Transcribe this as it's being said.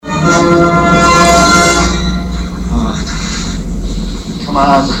Come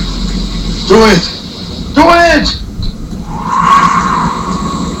on. Do it! Do it!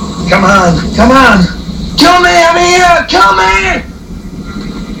 Come on, come on! Kill me, I'm here! Kill me!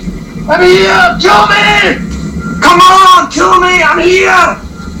 I'm here! Kill me! Come on, kill me, I'm here!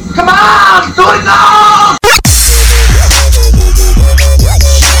 Come on, do it now!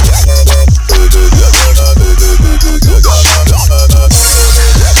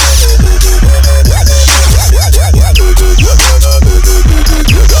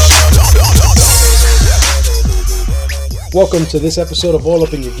 Welcome to this episode of All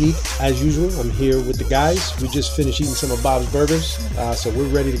Up in Your Geek. As usual, I'm here with the guys. We just finished eating some of Bob's Burgers, so we're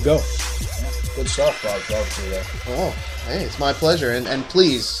ready to go. Good stuff, Bob's Barbecue there. Oh, hey, it's my pleasure. And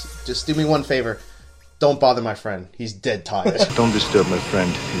please, just do me one favor. Don't bother my friend. He's dead tired. Don't disturb my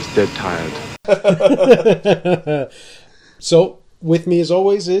friend. He's dead tired. So, with me as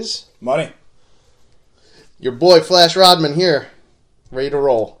always is... Money. Your boy, Flash Rodman, here. Ready to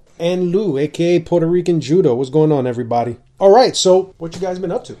roll. And Lou, a.k.a. Puerto Rican Judo. What's going on, everybody? All right, so what you guys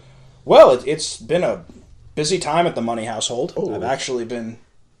been up to? Well, it's been a busy time at the Money household. Oh. I've actually been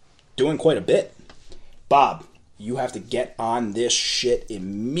doing quite a bit. Bob, you have to get on this shit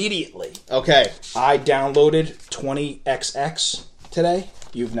immediately. Okay. I downloaded 20XX today.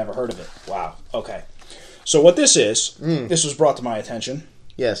 You've never heard of it. Wow. Okay. So what this is, this was brought to my attention.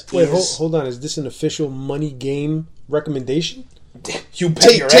 Yes. Wait, hold on. Is this an official money game recommendation? You bet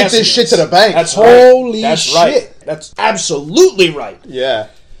Take your ass this it shit is. to the bank. That's Holy right. That's shit. right. That's absolutely right. Yeah.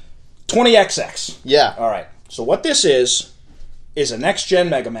 20XX. Yeah. All right. So what this is a next-gen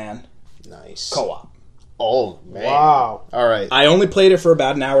Mega Man Nice. co-op. Oh, man. Wow. All right. I only played it for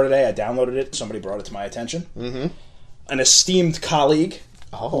about an hour today. I downloaded it. Somebody brought it to my attention. Mm-hmm. An esteemed colleague,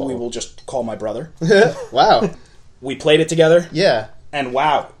 who we will just call my brother. Wow. We played it together, Yeah. and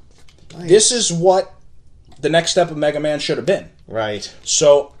wow. This is what the next step of Mega Man should have been. Right.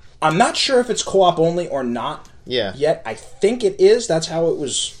 So, I'm not sure if it's co-op only or not Yeah. yet. I think it is. That's how it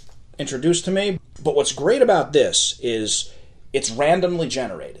was introduced to me. But what's great about this is it's randomly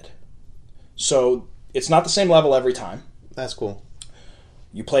generated. So, it's not the same level every time. That's cool.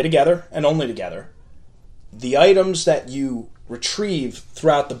 You play together and only together. The items that you retrieve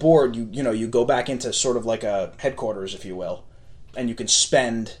throughout the board, you go back into sort of like a headquarters, if you will, and you can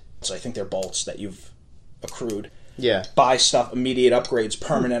spend, so I think they're bolts that you've accrued. Yeah. Buy stuff, immediate upgrades,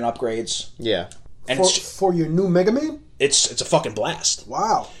 permanent upgrades. Yeah. And For your new Mega Man? it's a fucking blast.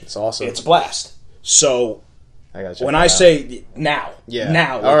 Wow. It's awesome. It's a blast. So I gotta check when that I out. say now,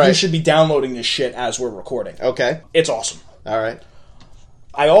 All like, right. you should be downloading this shit as we're recording. Okay. It's awesome. All right.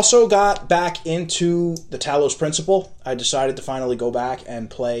 I also got back into the Talos Principle. I decided to finally go back and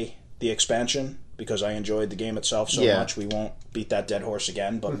play the expansion because I enjoyed the game itself so much. We won't beat that dead horse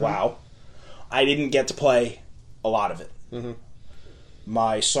again, but wow. I didn't get to play a lot of it. Mm-hmm.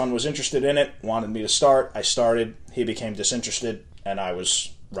 My son was interested in it, wanted me to start. I started. He became disinterested, and I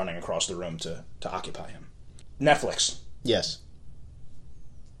was running across the room to occupy him. Netflix. Yes.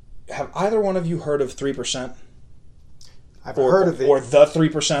 Have either one of you heard of 3%? I've heard of it. Or the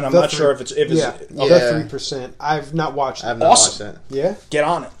 3%? I'm not sure if it's... Yeah, okay. the 3%. I've not watched it. I've not Awesome. watched that. Yeah? Get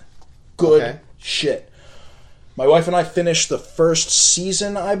on it. Good Okay. shit. My wife and I finished the first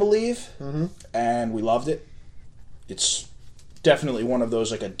season, I believe, and we loved it. It's definitely one of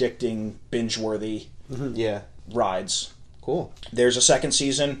those like addicting, binge-worthy Yeah. rides. Cool. There's a second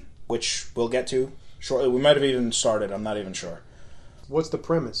season, which we'll get to shortly. We might have even started. I'm not even sure. What's the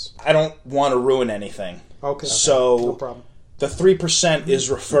premise? I don't want to ruin anything. Okay. So No problem. the 3% is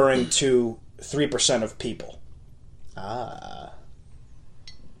referring to 3% of people. Ah.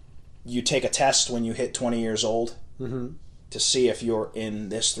 You take a test when you hit 20 years old to see if you're in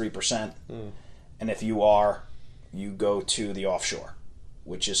this 3%. And if you are, you go to the offshore,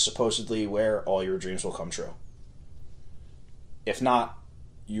 which is supposedly where all your dreams will come true. If not,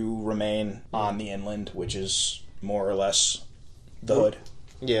 you remain on the inland, which is more or less the hood,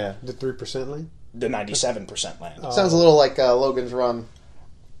 Yeah. The 3% lane? the 97% land. Sounds a little like Logan's Run.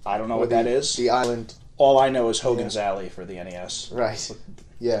 I don't know what that is. The island. All I know is Hogan's Alley for the NES. Right.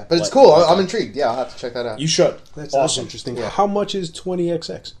 Yeah. But it's Like- cool. I'm intrigued. Yeah, I'll have to check that out. You should. That's awesome. interesting. How much is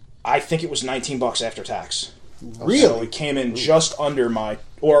 20XX? I think it was $19 after tax. Really? So it came in just under my,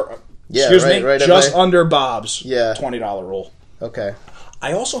 Yeah, excuse right- me, right just away. under Bob's Yeah. $20 rule. Okay.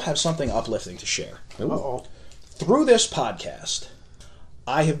 I also have something uplifting to share. Uh-oh. Through this podcast,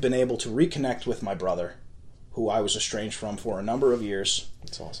 I have been able to reconnect with my brother, who I was estranged from for a number of years.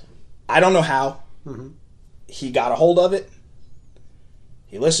 That's awesome. I don't know how. He got a hold of it.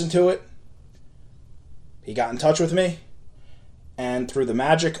 He listened to it. He got in touch with me. And through the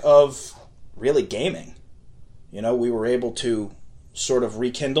magic of really gaming, we were able to sort of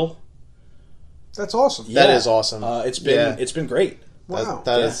rekindle. That's awesome. That is awesome. It's been great. Wow.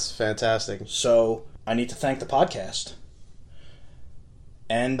 That is fantastic. So I need to thank the podcast.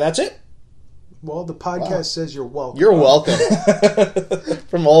 And that's it. Well, the podcast says you're welcome. You're welcome.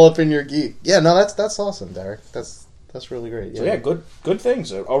 From all up in your geek. Yeah, no, that's awesome, Derek. That's really great. So good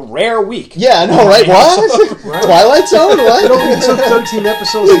things. A rare week. Yeah, I know, right? What? Right. Twilight Zone? What? It only took 13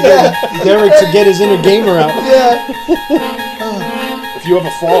 episodes to get Derek to get his inner gamer out. Yeah. If you have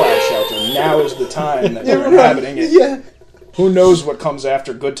a Fallout shelter, now is the time that you're inhabiting it. Yeah. Who knows what comes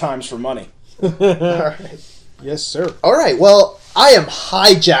after good times for money? All right. Yes, sir. All right, well, I am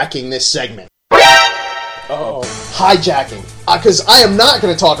hijacking this segment. Uh-oh. Hijacking. Because I am not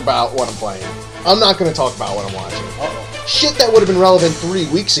going to talk about what I'm playing. I'm not going to talk about what I'm watching. Uh-oh. Shit that would have been relevant 3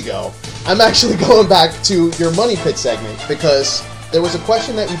 weeks ago. I'm actually going back to your Money Pit segment because there was a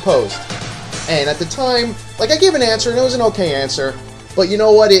question that you posed. And at the time, I gave an answer, and it was an okay answer. But you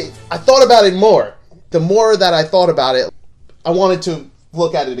know what? I thought about it more. The more that I thought about it, I wanted to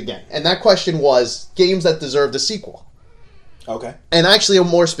look at it again. And that question was games that deserved a sequel. Okay. And actually,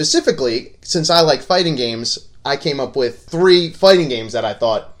 more specifically, since I like fighting games, I came up with 3 fighting games that I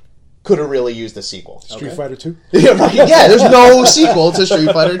thought could have really used a sequel. Street Fighter 2? Yeah, right. Yeah, there's no sequel to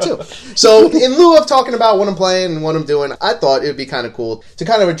Street Fighter 2. So, in lieu of talking about what I'm playing and what I'm doing, I thought it would be kind of cool to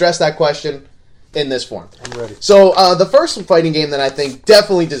kind of address that question in this form. I'm ready. So, the first fighting game that I think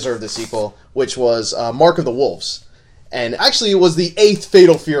definitely deserved a sequel, which was Mark of the Wolves. And actually, it was the 8th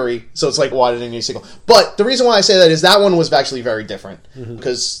Fatal Fury, so it's like, why didn't it need a sequel? But the reason why I say that is that one was actually very different.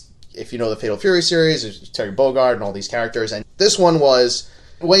 Because if you know the Fatal Fury series, there's Terry Bogard and all these characters. And this one was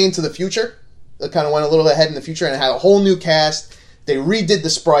way into the future. It kind of went a little ahead in the future and it had a whole new cast. They redid the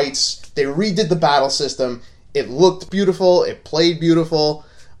sprites. They redid the battle system. It looked beautiful. It played beautiful.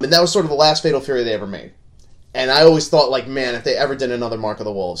 And that was sort of the last Fatal Fury they ever made. And I always thought, man, if they ever did another Mark of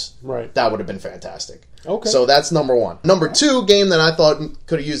the Wolves, that would have been fantastic. Okay. So that's number 1. Number 2 game that I thought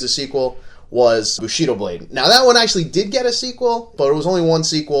could have used a sequel was Bushido Blade. Now, that one actually did get a sequel, but it was only one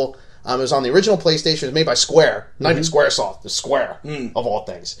sequel. It was on the original PlayStation. It was made by Square. Not even Squaresoft. The Square, of all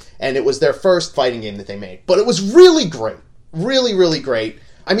things. And it was their first fighting game that they made. But it was really great. Really, really great.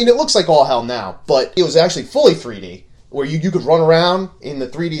 I mean, it looks like all hell now, but it was actually fully 3D. Where you could run around in the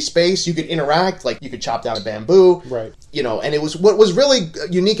 3D space, you could interact, you could chop down a bamboo. Right. And it was, what was really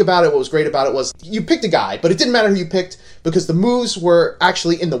unique about it, what was great about it was, you picked a guy, but it didn't matter who you picked, because the moves were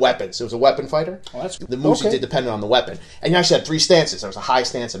actually in the weapons. It was a weapon fighter. Oh, that's cool. The moves you did depended on the weapon. And you actually had 3 stances. There was a high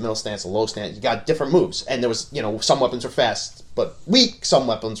stance, a middle stance, a low stance. You got different moves. And there was, some weapons were fast but weak, some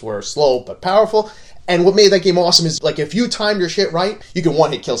weapons were slow but powerful. And what made that game awesome is, if you timed your shit right, you can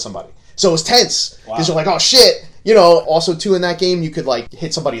one-hit kill somebody. So it was tense, because you're like, oh shit. Also, too, in that game, you could,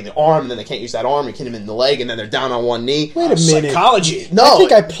 hit somebody in the arm, and then they can't use that arm, you hit them in the leg, and then they're down on one knee. Wait a minute. Psychology. No. I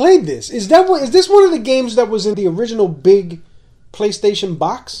think I played this. Is this one of the games that was in the original big PlayStation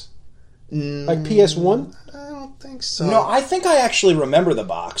box? Like PS1? I don't think so. No, I think I actually remember the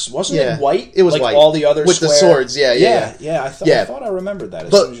box. Wasn't it white? It was white. All the other with square... the swords, yeah. I thought I remembered that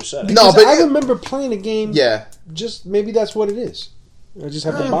as soon as you said it. No, but I remember playing a game. Yeah. Just, maybe that's what it is. I just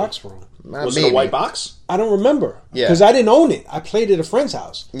have the box wrong. Was it a white box? I don't remember. Yeah. Because I didn't own it. I played it at a friend's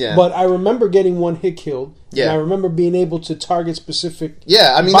house. Yeah. But I remember getting one hit killed. Yeah. And I remember being able to target specific...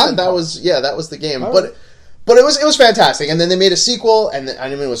 Yeah, I mean, that was the game. But it was fantastic. And then they made a sequel, and I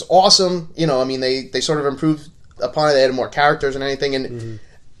mean, it was awesome. They sort of improved upon it. They added more characters and anything. And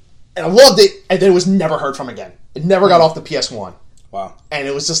I loved it, and then it was never heard from again. It never got off the PS1. Wow. And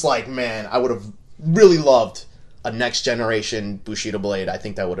it was just man, I would have really loved a next generation Bushido Blade. I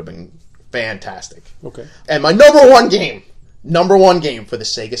think that would have been fantastic. Okay. And my number one game for the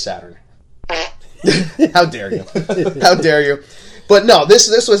Sega Saturn. How dare you? How dare you? But no,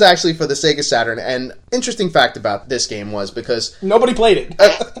 this was actually for the Sega Saturn. And interesting fact about this game was because... Nobody played it.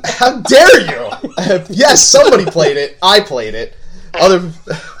 How dare you? Yes, somebody played it. I played it.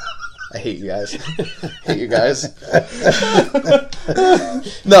 I hate you guys.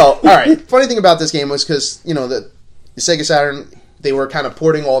 No, alright. Funny thing about this game was because, the Sega Saturn, they were kind of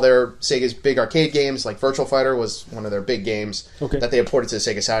porting all their Sega's big arcade games, like Virtual Fighter was one of their big games that they had ported to the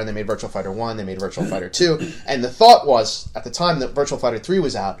Sega Saturn. They made Virtual Fighter 1, they made Virtual Fighter 2, and the thought was, at the time that Virtual Fighter 3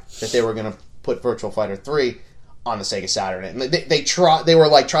 was out, that they were going to put Virtual Fighter 3 on the Sega Saturn. And they tried, it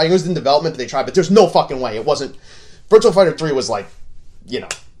was in development, but they tried, but there's no fucking way. It wasn't, Virtual Fighter 3 was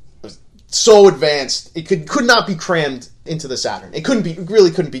so advanced, it could not be crammed into the Saturn. It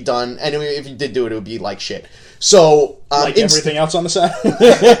really couldn't be done, and if you did do it, it would be like shit. So, everything else on the Saturn.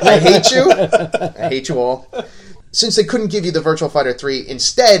 I hate you. I hate you all. Since they couldn't give you the Virtual Fighter 3,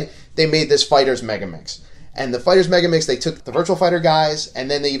 instead, they made this Fighters Mega Mix. And the Fighters Mega Mix, they took the Virtual Fighter guys, and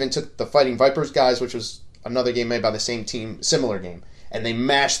then they even took the Fighting Vipers guys, which was another game made by the same team, similar game, and they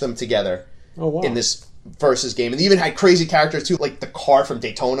mashed them together in this versus game. And they even had crazy characters too, like the car from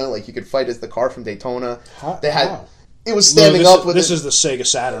Daytona. Like you could fight as the car from Daytona. They had it was standing up with. This is the Sega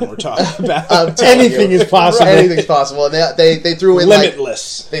Saturn we're talking about. Anything is possible. Anything's possible. And they threw in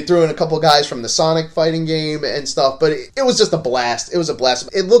Limitless. They threw in a couple guys from the Sonic fighting game and stuff. But it was just a blast. It was a blast.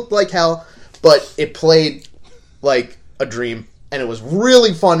 It looked like hell, but it played like a dream, and it was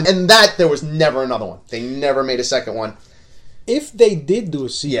really fun. And that there was never another one. They never made a second one. If they did do a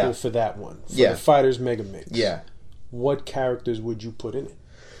sequel for that one, for the Fighters Mega Mix, what characters would you put in it?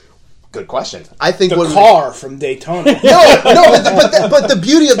 Good question. I think the car from Daytona. but the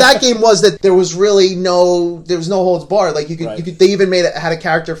beauty of that game was that there was really no holds barred. Like you could they even had a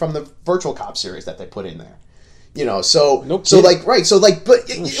character from the Virtual Cop series that they put in there. You know, but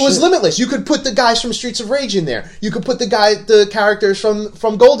it was limitless. You could put the guys from Streets of Rage in there. You could put the characters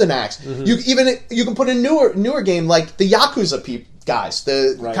from Golden Axe. Mm-hmm. You can put a newer game like the Yakuza guys,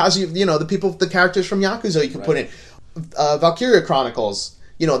 the characters from Yakuza. You can put in Valkyria Chronicles.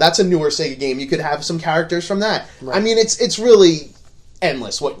 You know, that's a newer Sega game. You could have some characters from that. Right. I mean, it's really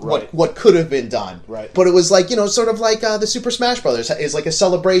endless what could have been done. Right. But it was like, sort of like the Super Smash Brothers is like a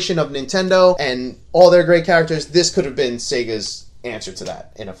celebration of Nintendo and all their great characters. This could have been Sega's answer to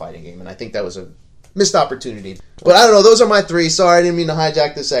that in a fighting game, and I think that was a missed opportunity. But I don't know. Those are my three. Sorry, I didn't mean to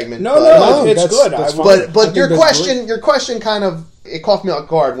hijack this segment. No, it's good. But your question kind of it caught me off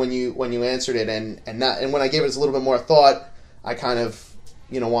guard when you answered it, and when I gave it a little bit more thought, I kind of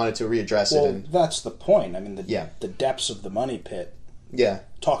wanted to readdress it. And that's the point. I mean, the depths of the money pit. Yeah.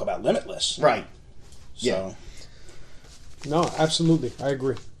 Talk about limitless. Right. So. Yeah. No, absolutely. I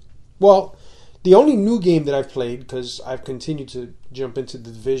agree. Well, the only new game that I've played, because I've continued to jump into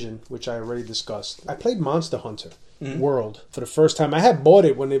The Division, which I already discussed, I played Monster Hunter World for the first time. I had bought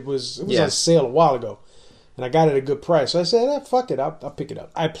it when it was on sale a while ago, and I got it at a good price. So I said, fuck it, I'll pick it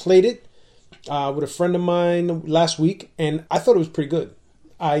up. I played it with a friend of mine last week, and I thought it was pretty good.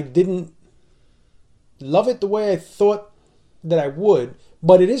 I didn't love it the way I thought that I would,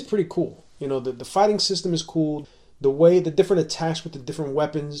 but it is pretty cool. The fighting system is cool. The way the different attacks with the different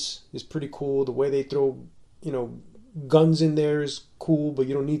weapons is pretty cool. The way they throw, guns in there is cool, but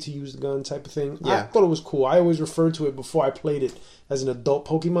you don't need to use the gun type of thing. Yeah. I thought it was cool. I always referred to it before I played it as an adult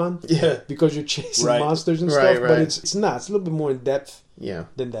Pokemon. Yeah. Because you're chasing monsters and stuff, but it's not. It's a little bit more in depth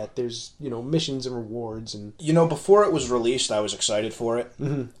than that. There's, missions and rewards. And before it was released, I was excited for it.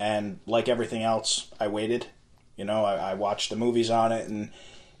 Mm-hmm. And like everything else, I waited. I watched the movies on it, and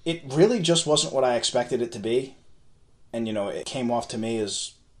it really just wasn't what I expected it to be. And, it came off to me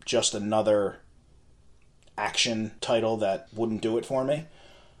as just another action title that wouldn't do it for me.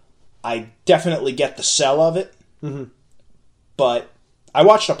 I definitely get the sell of it, but I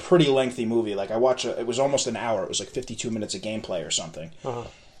watched a pretty lengthy movie. Like, it was almost an hour. It was like 52 minutes of gameplay or something. Uh-huh.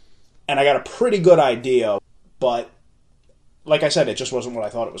 And I got a pretty good idea, but like I said, it just wasn't what I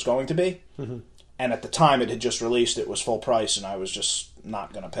thought it was going to be. Mm-hmm. And at the time it had just released, it was full price, and I was just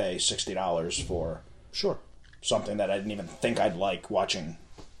not going to pay $60 for something that I didn't even think I'd like watching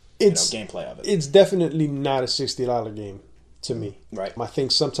gameplay of it. It's definitely not a $60 game to me. Right. I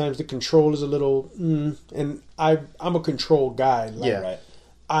think sometimes the control is a little... and I'm a control guy.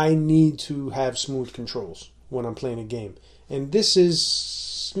 I need to have smooth controls when I'm playing a game. And this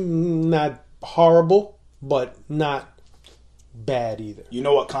is not horrible, but not bad either. You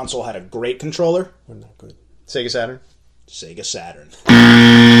know what console had a great controller? Or not good. Sega Saturn. Sega Saturn.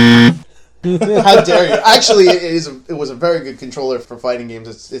 How dare you? Actually, it was a very good controller for fighting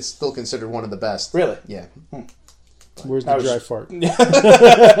games. It's still considered one of the best. Really? Yeah. Where's the dry fart?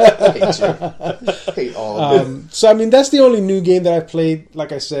 I hate all of it. So, I mean, that's the only new game that I've played.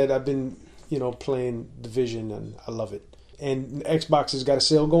 Like I said, I've been, playing Division, and I love it. And Xbox has got a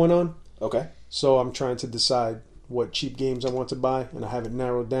sale going on. Okay. So I'm trying to decide what cheap games I want to buy, and I have it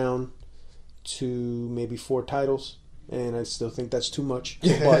narrowed down to maybe 4 titles, and I still think that's too much.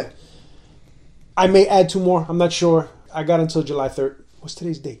 But I may add 2 more. I'm not sure. I got until July 3rd. What's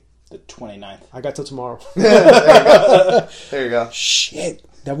today's date? The 29th. I got till tomorrow. There you go. Shit.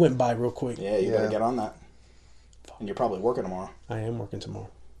 That went by real quick. Yeah, you better get on that. And you're probably working tomorrow. I am working tomorrow.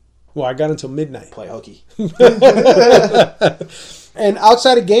 Well, I got until midnight. Play hooky. And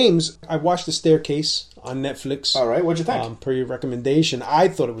outside of games, I watched The Staircase on Netflix. All right, what'd you think? Per your recommendation. I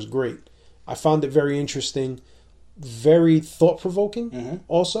thought it was great. I found it very interesting, very thought-provoking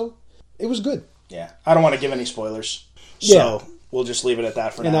also. It was good. Yeah. I don't want to give any spoilers. Yeah. So we'll just leave it at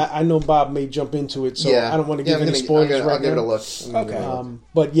that for And now. I know Bob may jump into it, so I don't want to give any spoilers I'll give it a look.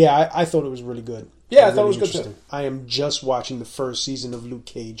 But yeah, I thought it was really good. Yeah, I thought it was good, interesting. I am just watching the first season of Luke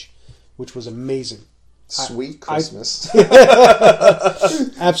Cage, which was amazing. Sweet Christmas.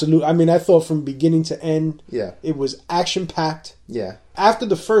 Absolutely. I mean, I thought from beginning to end, Yeah. it was action-packed. Yeah. After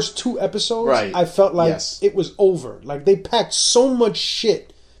the first 2 episodes, Right. I felt like Yes. it was over. Like, they packed so much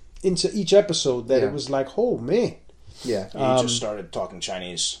shit into each episode that Yeah. it was like, oh, man. Yeah. You just started talking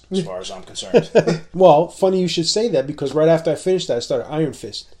Chinese, as far as I'm concerned. Well, funny you should say that, because right after I finished that, I started Iron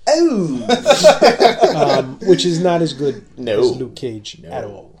Fist, Oh! which is not as good No. as Luke Cage at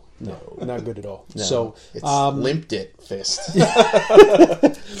all. No, not good at all. No, So, it's limped it fist.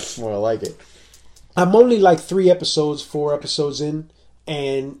 More like it. I'm only like 4 episodes in,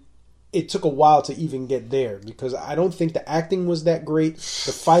 and it took a while to even get there because I don't think the acting was that great.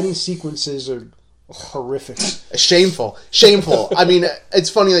 The fighting sequences are horrific. Shameful. I mean,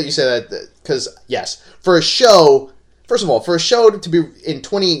 it's funny that you say that because, yes, for a show, first of all, for a show to be in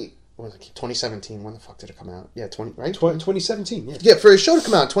 2017, when the fuck did it come out? Yeah, 2017, yeah. Yeah, for a show to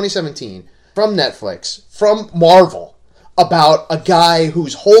come out in 2017 from Netflix, from Marvel, about a guy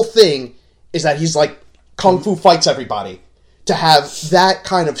whose whole thing is that he's like kung fu fights everybody, to have that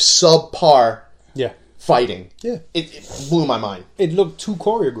kind of subpar Yeah. fighting, Yeah. it blew my mind. It looked too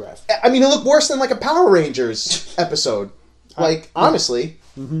choreographed. I mean, it looked worse than like a Power Rangers episode. Like, honestly.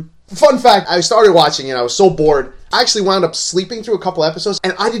 Fun fact, I started watching it, I was so bored. I actually wound up sleeping through a couple episodes,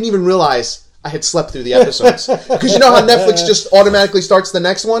 and I didn't even realize I had slept through the episodes. Because you know how Netflix just automatically starts the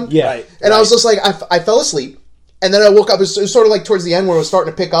next one? Yeah. Right. And I was just like, I fell asleep, and then I woke up, it was sort of like towards the end where it was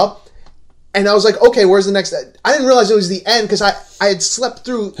starting to pick up, and I was like, okay, where's the next... I didn't realize it was the end, because I had slept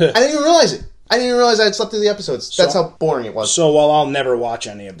through... I didn't even realize it. I didn't even realize I had slept through the episodes. That's how boring it was. So while I'll never watch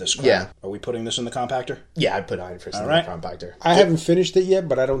any of this crap, Yeah. are we putting this in the compactor? Yeah, I'd put Iron Fist in right. the compactor. I haven't finished it yet,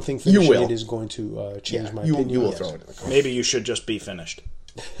 but I don't think finishing will. it is going to change my you opinion. will Yes. throw it in the compactor. Maybe you should just be finished.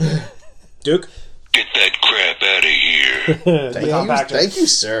 Duke? Get that crap out of here. Thank you,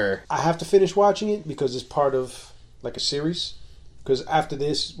 sir. I have to finish watching it because it's part of like a series. Because after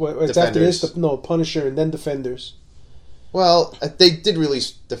this, it's after this, Punisher and then Defenders. Well, they did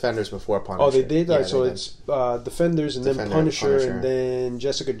release Defenders before Punisher. Oh, they did? Yeah, Alright, so they it's Defenders and then Defender, Punisher, Punisher. and then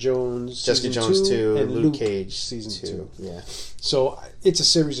Jessica Jones Jessica season Jones 2, and Luke Cage season 2. Yeah. So it's a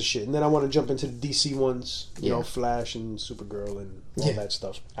series of shit. And then I want to jump into the DC ones, you Yeah. know, Flash and Supergirl and all that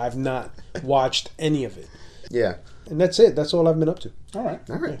stuff. I've not watched any of it. Yeah. And that's it. That's all I've been up to. All right.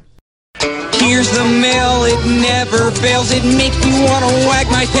 All right. Here's the mail, it never fails. It makes me want to wag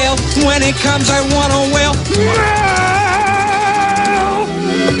my tail. When it comes, I want to wail.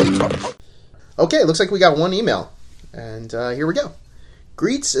 Okay, looks like we got one email. And here we go.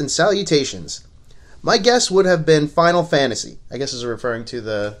 Greets and salutations. My guess would have been Final Fantasy. I guess is referring to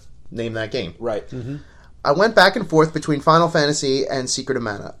the name of that game. Right. I went back and forth between Final Fantasy and Secret of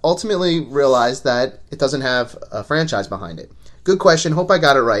Mana. Ultimately realized that it doesn't have a franchise behind it. Good question. Hope I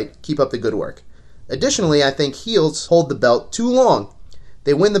got it right. Keep up the good work. Additionally, I think heels hold the belt too long.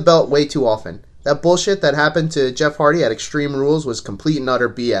 They win the belt way too often. That bullshit that happened to Jeff Hardy at Extreme Rules was complete and utter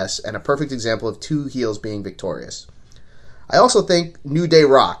BS and a perfect example of two heels being victorious. I also think New Day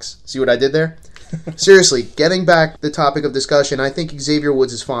rocks. See what I did there? Seriously, getting back the topic of discussion, I think Xavier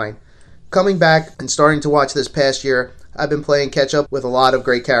Woods is fine. Coming back and starting to watch this past year, I've been playing catch-up with a lot of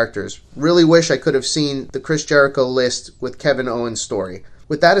great characters. Really wish I could have seen the Chris Jericho list with Kevin Owens' story.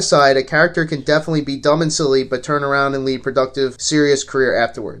 With that aside, a character can definitely be dumb and silly, but turn around and lead productive, serious career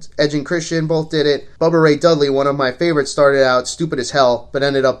afterwards. Edge and Christian both did it. Bubba Ray Dudley, one of my favorites, started out stupid as hell, but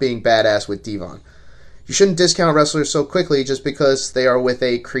ended up being badass with Devon. You shouldn't discount wrestlers so quickly just because they are with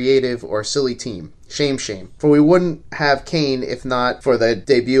a creative or silly team. Shame, shame. For we wouldn't have Kane if not for the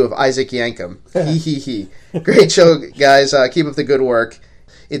debut of Isaac Yankem. Hee hee hee. Great show, guys. Keep up the good work.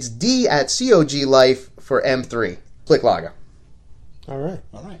 It's D at COG Life for M3. Click Laga. All right.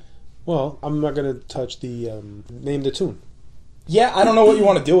 All right. Well, I'm not going to touch the name the tune. Yeah, I don't know what you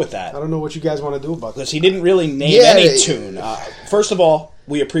want to do with that. I don't know what you guys want to do about this. Because he didn't really name any tune. First of all,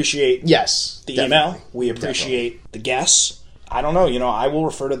 we appreciate Yes. the definitely. email. We appreciate the guests. I don't know. You know, I will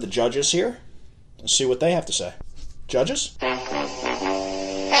refer to the judges here and see what they have to say. Judges?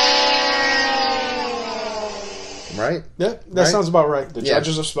 Right? Yeah, that Right. sounds about right. The Yeah.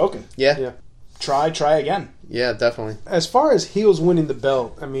 judges have spoken. Yeah. Yeah. Try again. Yeah, definitely. As far as heels winning the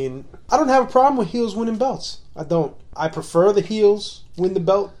belt, I mean, I don't have a problem with heels winning belts. I don't. I prefer the heels win the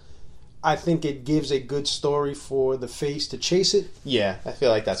belt. I think it gives a good story for the face to chase it. Yeah, I feel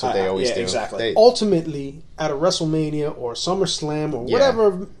like that's what they always yeah, do. exactly. They- Ultimately, at a WrestleMania or SummerSlam or Yeah.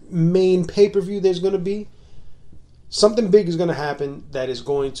 whatever main pay-per-view there's going to be, something big is going to happen that is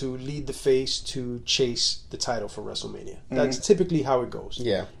going to lead the face to chase the title for WrestleMania. That's typically how it goes.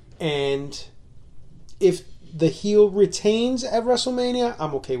 Yeah. And if the heel retains at WrestleMania,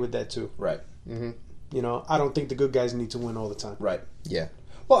 I'm okay with that too. Right. You know, I don't think the good guys need to win all the time. Right. Yeah.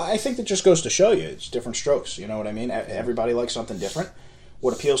 Well, I think that just goes to show you it's different strokes. You know what I mean? Everybody likes something different.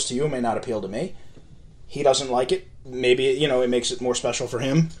 What appeals to you may not appeal to me. He doesn't like it. Maybe, you know, it makes it more special for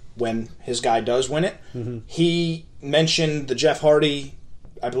him when his guy does win it. He mentioned the Jeff Hardy,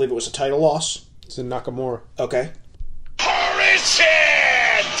 I believe it was a title loss. It's a Nakamura. Okay. Horace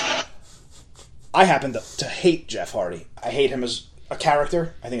it! I happen to hate Jeff Hardy. I hate him as a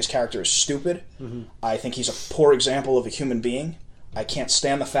character. I think his character is stupid. I think he's a poor example of a human being. I can't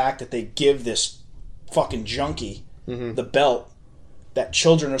stand the fact that they give this fucking junkie the belt, that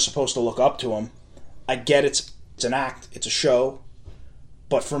children are supposed to look up to him. I get it's an act, it's a show,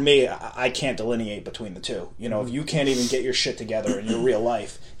 but for me, I can't delineate between the two. You know, if you can't even get your shit together in your real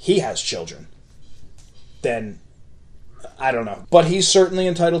life, he has children, then I don't know. But he's certainly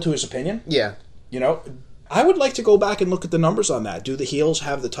entitled to his opinion. Yeah. You know, I would like to go back and look at the numbers on that. Do the heels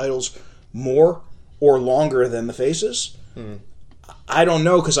have the titles more or longer than the faces? I don't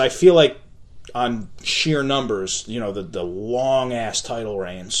know, because I feel like on sheer numbers, you know, the long-ass title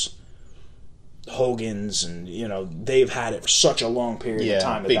reigns, Hogan's, and, you know, they've had it for such a long period of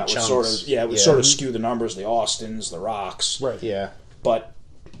time that big would chunks. sort of skew the numbers, the Austins, the Rocks. Right. Yeah. But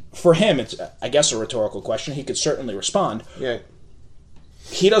for him, it's, I guess, a rhetorical question. He could certainly respond. Yeah.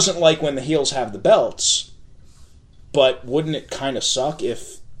 He doesn't like when the heels have the belts, but wouldn't it kind of suck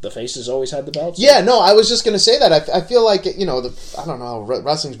if the faces always had the belts? Yeah, no, I was just going to say that. I feel like, you know, I don't know,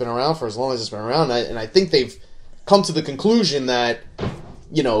 wrestling's been around for as long as it's been around, and I think they've come to the conclusion that,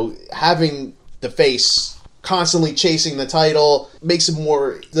 you know, having the face constantly chasing the title makes it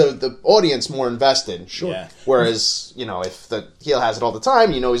more, the audience more invested. Sure. Yeah. Whereas, you know, if the heel has it all the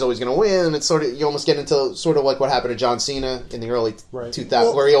time, you know he's always going to win, and it's sort of, you almost get into sort of like what happened to John Cena in the early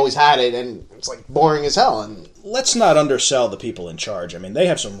 2000s, where he always had it, and it's like boring as hell. And let's not undersell the people in charge. I mean, they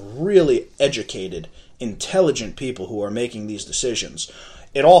have some really educated, intelligent people who are making these decisions.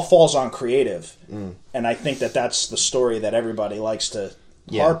 It all falls on creative, and I think that that's the story that everybody likes to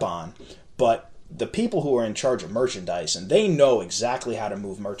harp on. But the people who are in charge of merchandise, and they know exactly how to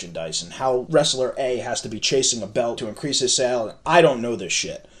move merchandise and how wrestler A has to be chasing a belt to increase his sale. I don't know this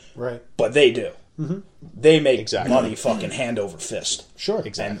shit. Right. But they do. They make money fucking hand over fist. Sure.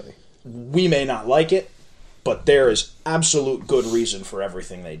 exactly. And we may not like it, but there is absolute good reason for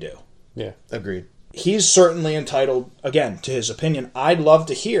everything they do. Yeah. Agreed. He's certainly entitled, again, to his opinion. I'd love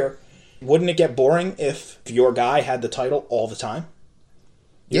to hear, wouldn't it get boring if your guy had the title all the time?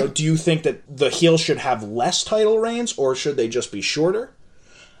 You know, do you think that the heels should have less title reigns, or should they just be shorter?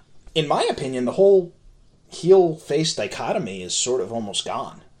 In my opinion, the whole heel-face dichotomy is sort of almost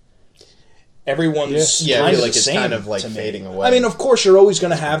gone. Everyone's I kind feel of like the it's same kind of like to me. fading away. I mean, of course, you're always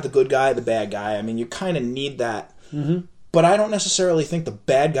going to have the good guy, the bad guy. I mean, you kind of need that. But I don't necessarily think the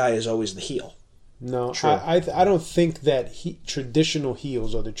bad guy is always the heel. No, I don't think that traditional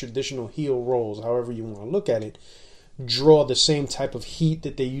heels or the traditional heel roles, however you want to look at it, draw the same type of heat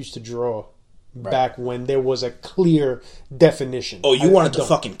that they used to draw back when there was a clear definition. Oh, you wanted to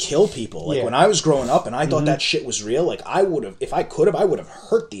fucking kill people. Like, Yeah. when I was growing up and I thought that shit was real, like, I would have, if I could have, I would have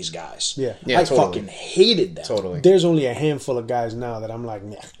hurt these guys. Yeah. I fucking hated them. Totally. There's only a handful of guys now that I'm like,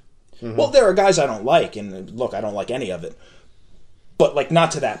 nah. Well, there are guys I don't like, and look, I don't like any of it. But, like,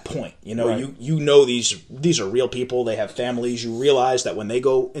 not to that point. You know, you know these are real people. They have families. You realize that when they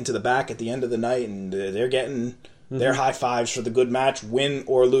go into the back at the end of the night and they're getting their high fives for the good match, win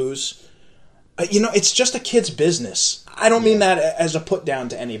or lose. You know, it's just a kid's business. I don't mean that as a put down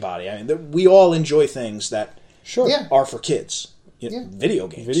to anybody. I mean, we all enjoy things that are for kids. Video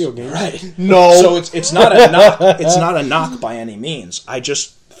games. Right. No. So it's not a knock. It's not a knock by any means. I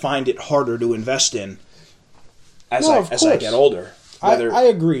just find it harder to invest in as I get older. I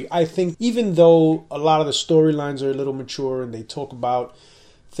agree. I think even though a lot of the storylines are a little mature and they talk about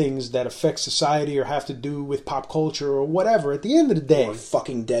things that affect society or have to do with pop culture or whatever, at the end of the day... Or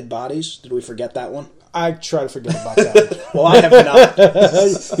fucking dead bodies. Did we forget that one? I try to forget about that. Well, I have not.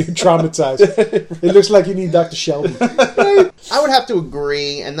 You're traumatized. It looks like you need Dr. Shelby. I would have to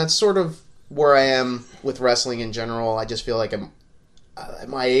agree, and that's sort of where I am with wrestling in general. I just feel like I'm at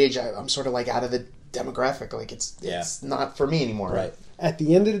my age, I'm sort of like out of the demographic. Like it's not for me anymore. Right. At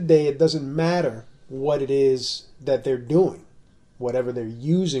the end of the day, it doesn't matter what it is that they're doing, whatever they're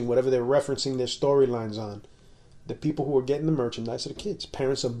using, whatever they're referencing their storylines on. The people who are getting the merchandise are the kids.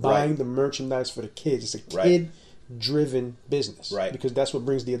 Parents are buying the merchandise for the kids. It's a kid driven business, Right? Because that's what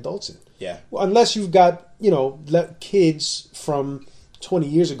brings the adults in. Yeah. Well, unless you've got kids from 20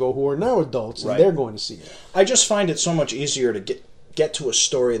 years ago who are now adults and Right. they're going to see it. I just find it so much easier to get to a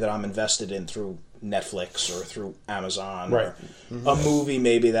story that I'm invested in through Netflix or through Amazon, Right. or a movie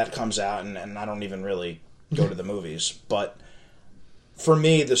maybe that comes out, and I don't even really go to the movies. But for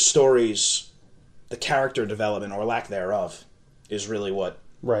me, the stories, the character development or lack thereof, is really what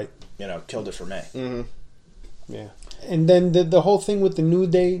Right. killed it for me. Mm-hmm. Yeah. And then the whole thing with the New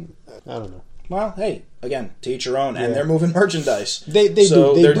Day, I don't know. Well, hey, again, to each your own, Yeah. and they're moving merchandise. They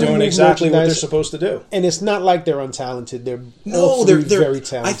so do. They're do doing move exactly what they're merchandise. supposed to do. And it's not like they're untalented. They're No, all they're three very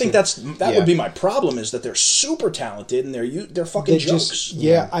talented. I think that would be my problem, is that they're super talented and they're fucking They jokes. just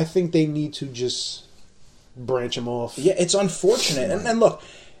I think they need to just branch them off. Yeah, it's unfortunate. And look,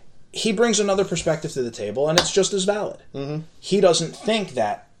 he brings another perspective to the table, and it's just as valid. Mm-hmm. He doesn't think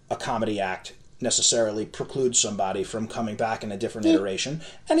that a comedy act necessarily precludes somebody from coming back in a different iteration,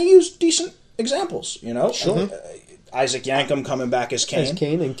 and he used decent examples. Sure. Isaac Yankem coming back as Kane. As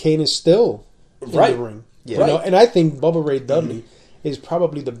Kane, and Kane is still in Right. the ring. Yeah. You know, Right. and I think Bubba Ray Dudley is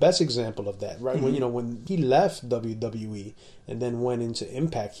probably the best example of that. Right when he left WWE and then went into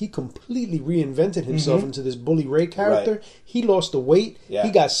Impact, he completely reinvented himself into this Bully Ray character. Right. He lost the weight. Yeah. He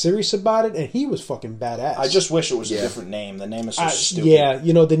got serious about it, and he was fucking badass. I just wish it was a different name. The name is so stupid. Yeah,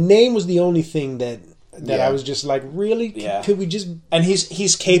 the name was the only thing that Yeah. I was just like, really? Yeah. Could we just? And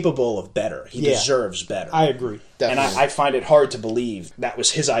he's capable of better. He Yeah. deserves better. I agree. Definitely. And I find it hard to believe that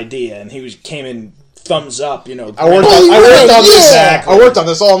was his idea, and he came in thumbs up. I worked on this. Exactly. I worked on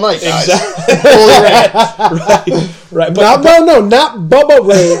this all night, guys. Right. Not Bubba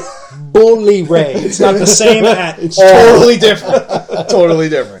Ray, Bully Ray. It's not the same. It's Totally different. Totally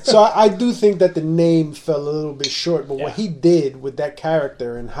different. So I do think that the name fell a little bit short, but what he did with that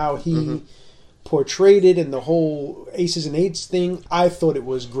character and how he portrayed it and the whole Aces and Eights thing, I thought it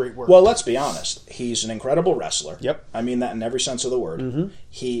was great work. Well, let's be honest. He's an incredible wrestler. Yep. I mean that in every sense of the word.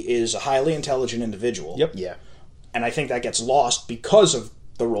 He is a highly intelligent individual. Yep. Yeah. And I think that gets lost because of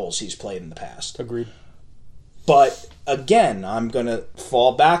the roles he's played in the past. Agreed. But again, I'm going to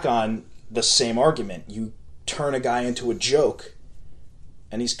fall back on the same argument. You turn a guy into a joke,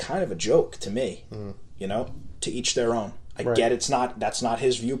 and he's kind of a joke to me. To each their own. I Right. get that's not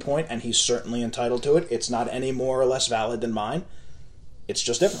his viewpoint, and he's certainly entitled to it. It's not any more or less valid than mine. It's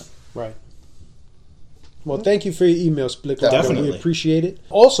just different. Right. Well, thank you for your email, Split Lager. Definitely. We appreciate it.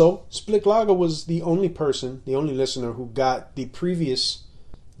 Also, Split Lager was the only listener who got the previous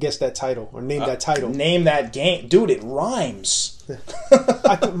Guess That Title, or Name That Title. Name that game. Dude, it rhymes.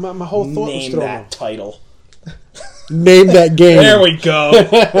 My whole thought was Name thrown that off. title. Name that game. There we go.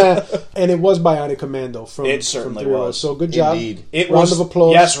 And it was Bionic Commando from It certainly from 3-0. was. So good job. Indeed. Round of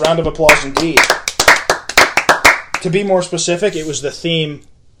applause. Yes, round of applause indeed. To be more specific, it was the theme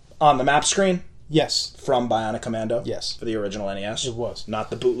on the map screen Yes. from Bionic Commando. Yes. For the original NES. It was. Not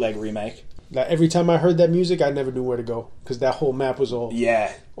the bootleg remake. Like, every time I heard that music, I never knew where to go because that whole map was all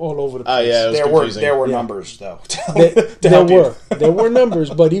Yeah. over the place. Oh, yeah. It was There confusing. were Yeah. numbers, though. There were numbers,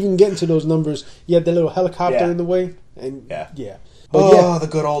 but even getting to those numbers, you had the little helicopter Yeah. in the way, and Yeah. But Oh, the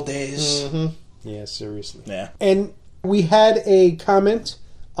good old days. yeah, seriously. Yeah. And we had a comment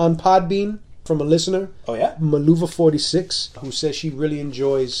on Podbean from a listener, Oh, yeah? Maluva46, who says she really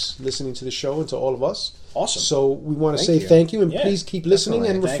enjoys listening to the show and to all of us. Awesome. So we want to say you. thank you, and Yeah, please keep listening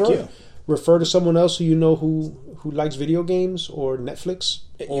and definitely. Thank refer to someone else who you know who likes video games or Netflix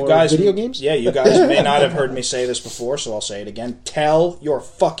or You guys, video games. Yeah, you guys may not have heard me say this before, so I'll say it again. Tell your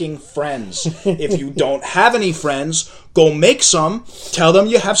fucking friends. If you don't have any friends, go make some. Tell them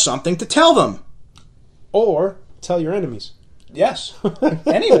you have something to tell them. Or tell your enemies. Yes.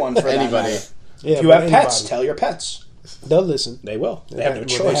 Anyone for that Anybody. matter. Yeah, If you but have pets, anybody. tell your pets. They'll listen. They will. They have no Well,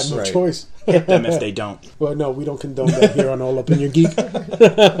 choice. They have no Right. choice. Hit them if they don't. Well, no, we don't condone that here on All Up in Your Geek.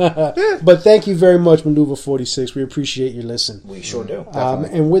 But thank you very much, Maneuver46. We appreciate your listen. We sure do.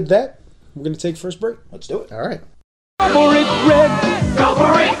 And with that, we're going to take first break. Let's do it. All right. Go for it, red. Go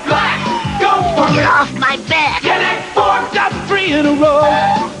for it, black. Go for Get it. off my back! Connect 4. Got 3 in a row.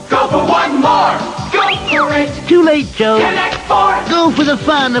 Go for one more. Go for it. Too late, Joe. Connect 4. Go for the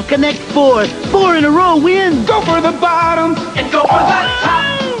fun of Connect 4. 4 in a row wins. Go for the bottom and go for the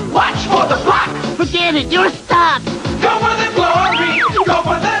top. Watch for the block. Forget it, you're stopped. Go for the glory. Go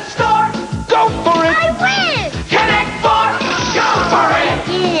for the star. Go for it. I win! Connect 4. Go for it.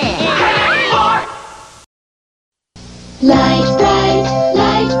 Yeah. Connect 4. Light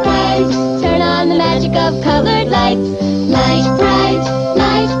bright, turn on the magic of colored lights. Light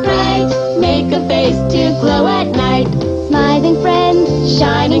bright, make a face to glow at night. Smiling friend,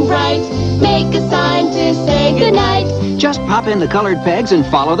 shining bright, make a sign to say goodnight. Just pop in the colored pegs and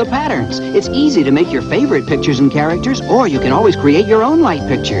follow the patterns. It's easy to make your favorite pictures and characters, or you can always create your own light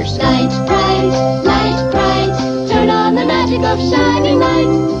pictures. Light bright, turn on the magic of shining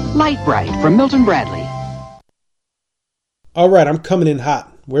lights. Light Bright from Milton Bradley. All right, I'm coming in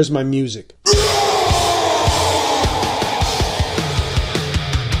hot. Where's my music?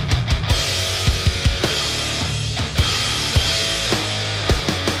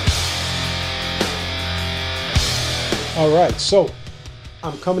 All right, so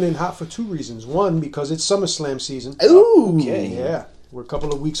I'm coming in hot for two reasons. One, because it's SummerSlam season. Ooh. Okay. Yeah, we're a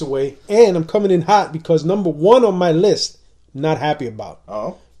couple of weeks away. And I'm coming in hot because number one on my list, not happy about.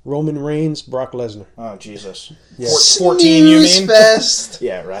 Oh? Roman Reigns, Brock Lesnar. Oh, Jesus. Yeah. 14, you mean? Fest.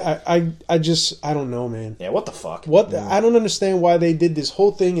 Yeah, right. I don't know, man. Yeah, what the fuck? I don't understand why they did this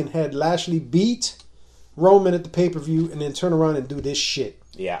whole thing and had Lashley beat Roman at the pay-per-view and then turn around and do this shit.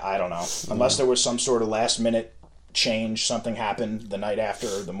 Yeah, I don't know. Unless there was some sort of last-minute change, something happened the night after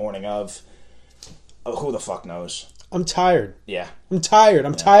or the morning of. Oh, who the fuck knows? I'm tired. Yeah. I'm tired.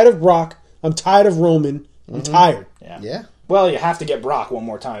 I'm tired of Brock. I'm tired of Roman. I'm tired. Yeah. Well, you have to get Brock one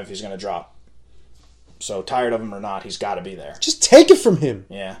more time if he's going to drop. So, tired of him or not, he's got to be there. Just take it from him.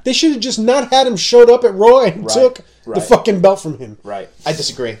 Yeah. They should have just not had him showed up at Raw and took the fucking belt from him. Right. I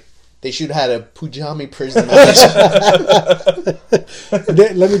disagree. They should have had a Punjabi prison match.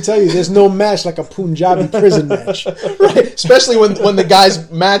 Let me tell you, there's no match like a Punjabi prison match. Right. Especially when the guy's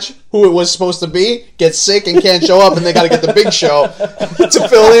match, who it was supposed to be, gets sick and can't show up, and they got to get the big show to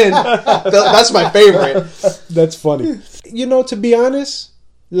fill in. That's my favorite. That's funny. You know, to be honest,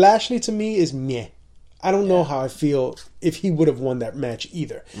 Lashley to me is meh. I don't know how I feel if he would have won that match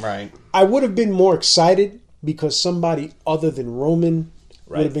either. Right. I would have been more excited because somebody other than Roman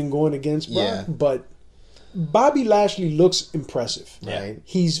would have been going against Brock. Yeah. But Bobby Lashley looks impressive. Right.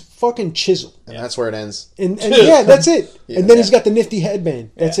 He's fucking chiseled. And that's where it ends. And yeah, that's it. And then he's got the nifty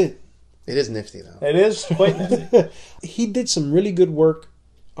headband. That's it. It is nifty, though. It is quite nifty. He did some really good work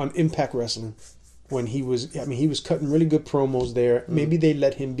on Impact Wrestling when he was cutting really good promos there. Maybe they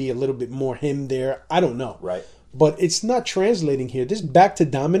let him be a little bit more him there. I don't know. Right. But it's not translating here. This back to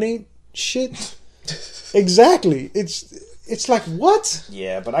dominate shit. Exactly. It's like, what?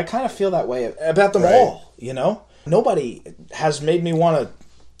 Yeah, but I kind of feel that way about them all, you know? Nobody has made me want to,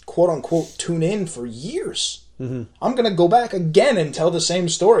 quote-unquote, tune in for years. Mm-hmm. I'm going to go back again and tell the same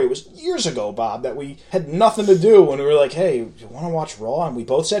story. It was years ago, Bob, that we had nothing to do when we were like, hey, you want to watch Raw? And we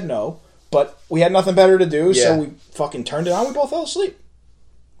both said no, but we had nothing better to do, so we fucking turned it on. We both fell asleep.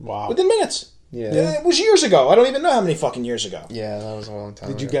 Wow. Within minutes. Yeah. It was years ago. I don't even know how many fucking years ago. Yeah, that was a long time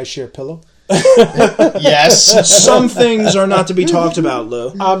Did you guys share a pillow? Yes. Some things are not to be talked about,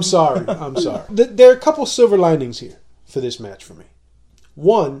 Lou. I'm sorry. There are a couple silver linings here for this match for me.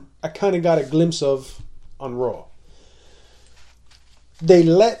 One, I kind of got a glimpse of on Raw. They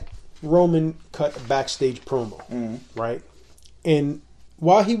let Roman cut a backstage promo, right? And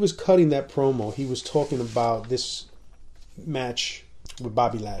while he was cutting that promo, he was talking about this match with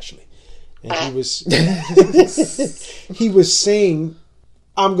Bobby Lashley. And he was saying,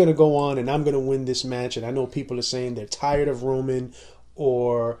 I'm going to go on and I'm going to win this match. And I know people are saying they're tired of Roman,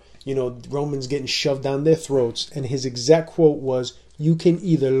 or, you know, Roman's getting shoved down their throats. And his exact quote was, you can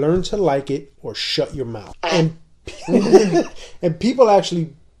either learn to like it or shut your mouth. And and people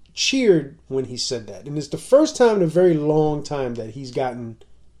actually cheered when he said that. And it's the first time in a very long time that he's gotten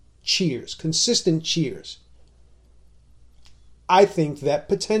cheers, consistent cheers. I think that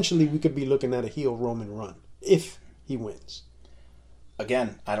potentially we could be looking at a heel Roman run if he wins.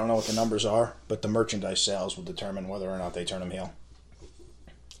 Again, I don't know what the numbers are, but the merchandise sales will determine whether or not they turn him heel.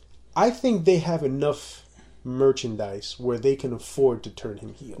 I think they have enough merchandise where they can afford to turn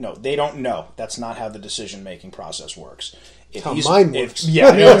him heel. No, they don't know. That's not how the decision-making process works. How mine works. Yeah,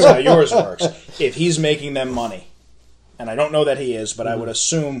 I know that's how yours works. If he's making them money, and I don't know that he is, but I would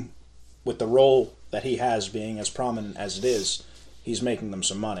assume with the role that he has being as prominent as it is, he's making them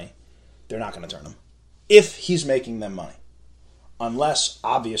some money. They're not going to turn him. If he's making them money. Unless,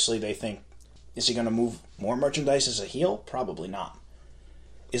 obviously, they think, is he going to move more merchandise as a heel? Probably not.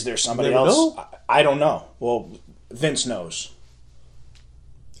 Is there somebody else? I don't know. Well, Vince knows.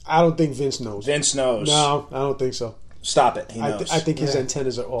 I don't think Vince knows. Vince knows. No, I don't think so. Stop it. He knows. I think his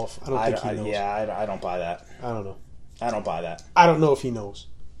antennas are off. I don't think he knows. Yeah, I don't buy that. I don't know. I don't buy that. I don't know if he knows.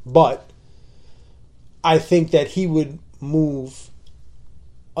 But I think that he would move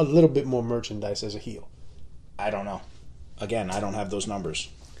a little bit more merchandise as a heel. I don't know. Again, I don't have those numbers.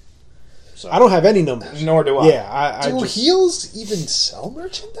 So. I don't have any numbers. Nor do I. Yeah, do heels even sell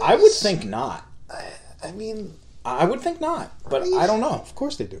merchandise? I would think not. I mean, I would think not, but I don't know. Of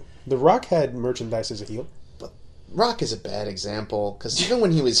course they do. The Rock had merchandise as a heel. Rock is a bad example because even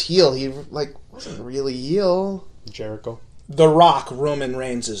when he was heel, he wasn't really heel. Jericho. The Rock, Roman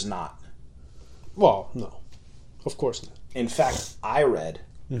Reigns is not. Well, no, of course not. In fact, I read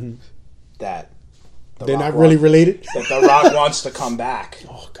that they're not really related. That The Rock wants to come back.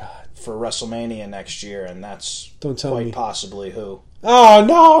 Oh God. For WrestleMania next year, and that's quite possibly who. Oh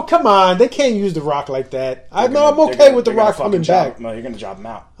no! Come on, they can't use The Rock like that. I'm okay with The Rock coming back. No, you're going to job him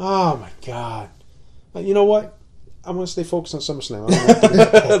out. Oh my God! You know what? I want to stay focused on SummerSlam.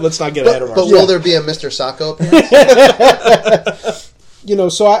 Let's not get ahead of ourselves. But will there be a Mr. Sacco appearance?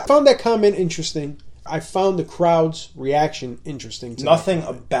 So I found that comment interesting. I found the crowd's reaction interesting. Nothing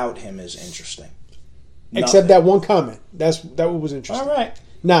about him is interesting, except that one comment. That was interesting. All right.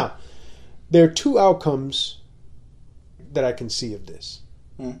 Now, there are two outcomes that I can see of this.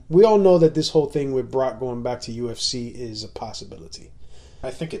 We all know that this whole thing with Brock going back to UFC is a possibility.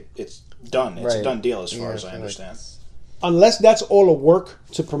 I think it's done. It's a done deal as far as I understand. Unless that's all a work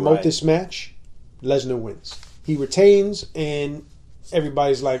to promote this match, Lesnar wins. He retains, and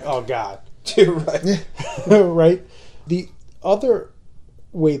everybody's like, oh, God. Right. Right? The other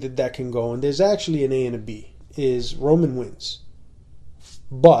way that can go, and there's actually an A and a B, is Roman wins.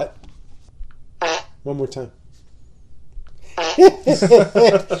 But, one more time.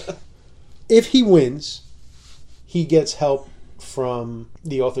 If he wins, he gets help from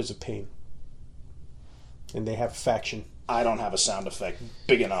the Authors of Pain. And they have a faction. I don't have a sound effect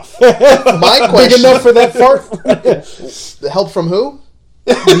big enough. My question... Big enough for that fart? The help from who?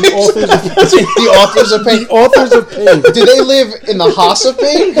 The Authors of Pain. The Authors of Pain. The Authors of Pain. Do they live in the House of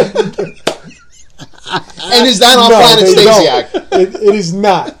Pain? And is that on Planet Stasiak? It is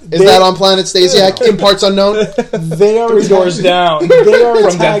not. Is that on Planet Stasiak? In parts unknown? They are 3 doors down they are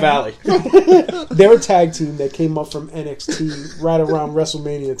from Death Valley. They're a tag team that came up from NXT right around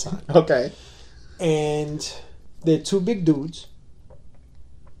WrestleMania time. Okay. And they're two big dudes.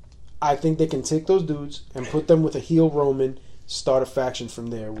 I think they can take those dudes and put them with a heel Roman, start a faction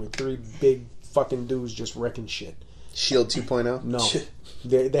from there with 3 big fucking dudes just wrecking shit. Shield 2.0? No.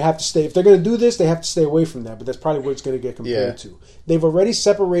 They have to stay. If they're going to do this, they have to stay away from that. But that's probably what it's going to get compared to. They've already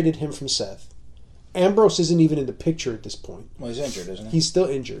separated him from Seth. Ambrose isn't even in the picture at this point. Well, he's injured, isn't he? He's still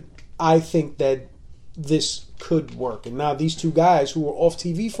injured. I think that this could work. And now these two guys who were off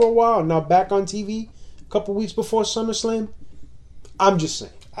TV for a while are now back on TV a couple weeks before SummerSlam. I'm just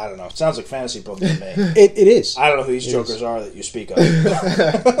saying. I don't know. It sounds like fantasy booking to me. It is. I don't know who these jokers are that you speak of.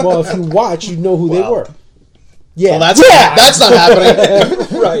 Well, if you watch, you know who they were. Yeah, well, that's not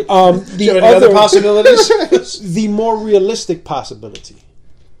happening. Right. The other possibilities? The more realistic possibility.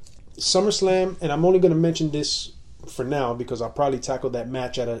 SummerSlam, and I'm only going to mention this for now because I'll probably tackle that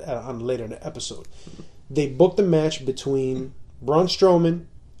match on a later episode. They booked a match between Braun Strowman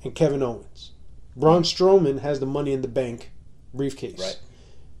and Kevin Owens. Braun Strowman has the Money in the Bank briefcase. Right.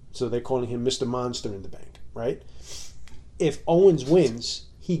 So they're calling him Mr. Monster in the Bank, right? If Owens wins,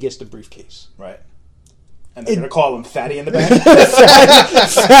 he gets the briefcase. Right. And they're going to call him Fatty in the Bank?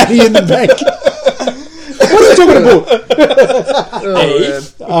 Fatty in the Bank. What are you talking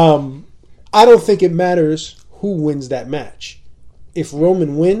about? I don't think it matters who wins that match. If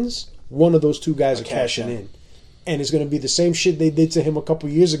Roman wins, one of those two guys are cashing in. And it's going to be the same shit they did to him a couple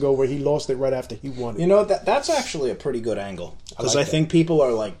years ago where he lost it right after he won it. You know, that's actually a pretty good angle. Because I think people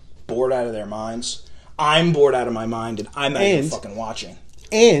are like bored out of their minds. I'm bored out of my mind and I'm not even fucking watching.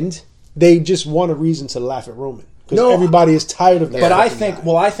 And they just want a reason to laugh at Roman. Because everybody is tired of that. But I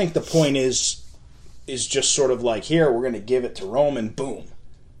think the point is just sort of like, here, we're going to give it to Roman, boom.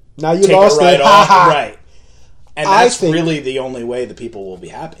 Now you take lost it right it. off. Right. And that's really the only way the people will be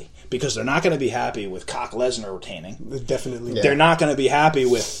happy. Because they're not going to be happy with Cock Lesnar retaining. Definitely. Yeah. They're not going to be happy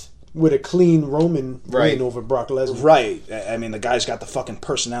with a clean Roman win over Brock Lesnar. Right. I mean, the guy's got the fucking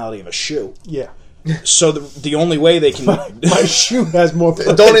personality of a shoe. Yeah. So the only way they can... my shoe has more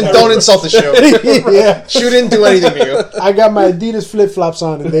Don't insult the shoe. Yeah. Shoe didn't do anything to you. I got my Adidas flip-flops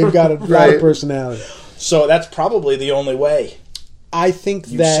on and they've got a lot of personality. So that's probably the only way I think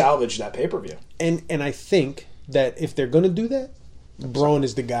you that salvage that pay-per-view. And I think that if they're going to do that, Braun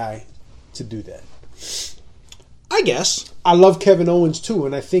is the guy to do that. I guess. I love Kevin Owens too,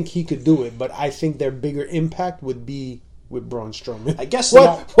 and I think he could do it, but I think their bigger impact would be with Braun Strowman. I guess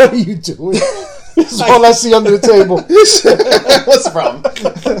what are you doing? This is all I see under the table. What's the problem?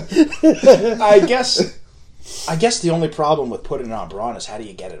 I guess the only problem with putting it on Braun is how do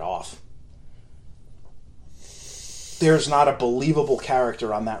you get it off? There's not a believable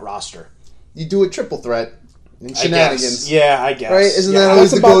character on that roster. You do a triple threat in shenanigans. I guess. Right? Isn't that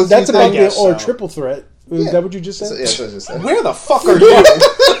that's about the triple threat. Is that what you just said? Yeah, that's what I just said. Where the fuck are you?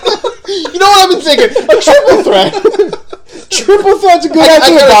 You know what I've been thinking? A triple threat. Triple threat's a good I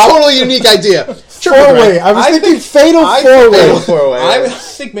idea, got Bob. a totally unique idea. Four-way. I was thinking fatal four-way. Fatal four-way. I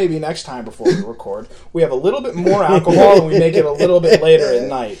think maybe next time before we record, we have a little bit more alcohol and we make it a little bit later at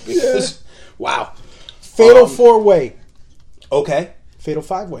night. Because, wow. Fatal four-way. Okay. Fatal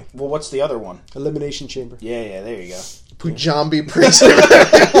five-way. Well, what's the other one? Elimination Chamber. Yeah, there you go. Pujambi prisoner.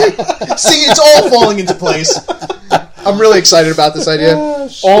 See, it's all falling into place. I'm really excited about this idea.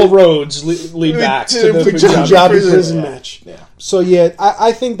 All roads lead back to the Punjabi prison Yeah. match. Yeah. So yeah,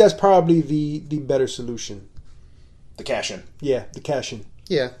 I think that's probably the better solution. The cash-in. Yeah, the cash-in.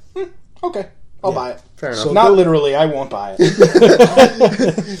 Yeah. Okay. I'll buy it. Fair enough. So Not literally, I won't buy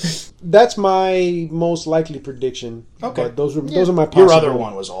it. That's my most likely prediction. Okay. But those are my possible. Your other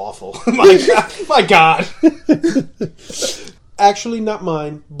one was awful. My God. Actually, not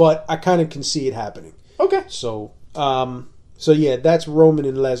mine, but I kind of can see it happening. Okay. So yeah, that's Roman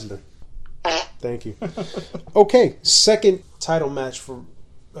and Lesnar. Thank you. Okay, second title match for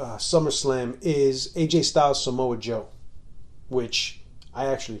SummerSlam is AJ Styles Samoa Joe, which I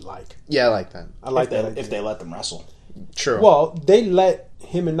actually like. Yeah, I like that. I like that idea. If they let them wrestle. True. Well, they let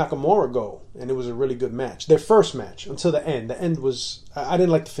him and Nakamura go, and it was a really good match. Their first match until the end. The end was I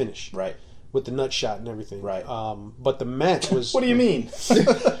didn't like the finish. Right. With the nut shot and everything. Right. But the match was. What do you mean?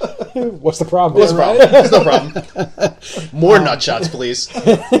 What's the problem? What's the problem? There's no problem. More nut shots, please.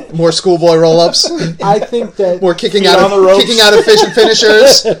 More schoolboy roll-ups. I think that More kicking out of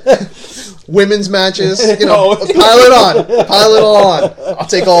finishers. Women's matches. You know, pile it on. Pile it all on. I'll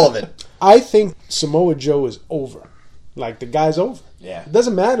take all of it. I think Samoa Joe is over. Like, the guy's over. Yeah. It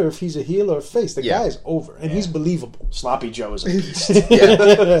doesn't matter if he's a heel or a face. The guy is over, and he's believable. Sloppy Joe is a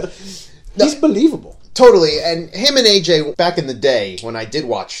beast. He's believable. Totally. And him and AJ, back in the day, when I did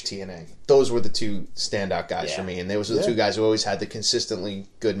watch TNA, those were the two standout guys for me. And those were the two guys who always had the consistently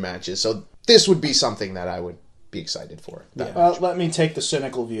good matches. So this would be something that I would be excited for. Let me take the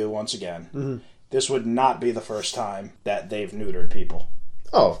cynical view once again. Mm-hmm. This would not be the first time that they've neutered people.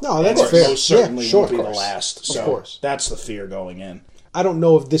 Oh, no, that's and fair. Most certainly sure, won't be the last. So of course. That's the fear going in. I don't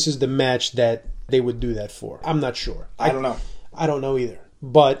know if this is the match that they would do that for. I'm not sure. I don't know. I don't know either.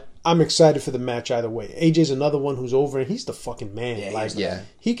 But I'm excited for the match either way. AJ's another one who's over, and he's the fucking man.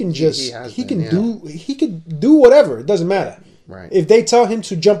 He can just he can do whatever. It doesn't matter. Right. If they tell him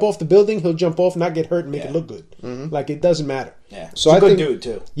to jump off the building, he'll jump off, not get hurt, and make it look good. Mm-hmm. Like, it doesn't matter. Yeah. So He's a I good think, dude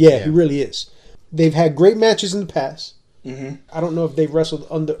too. Yeah, he really is. They've had great matches in the past. Mm-hmm. I don't know if they've wrestled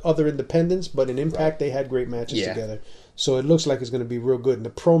under other independents, but in Impact they had great matches together. So it looks like it's going to be real good, and the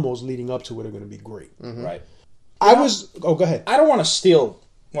promos leading up to it are going to be great. Mm-hmm. Right. Go ahead. I don't want to steal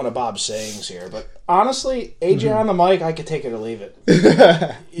one of Bob's sayings here, but honestly, AJ on the mic, I could take it or leave it.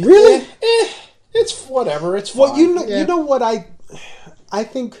 Really? It's whatever. It's fine. Well, you know what I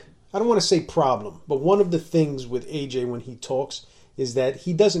think. I don't want to say problem, but one of the things with AJ when he talks is that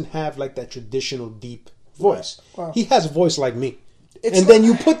he doesn't have like that traditional deep voice. Well, he has a voice like me. And then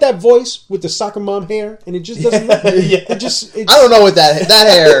you put that voice with the soccer mom hair, and it just doesn't look. It just. I don't know what that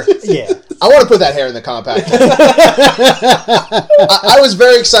hair. Yeah. I want to put that hair in the compact. I was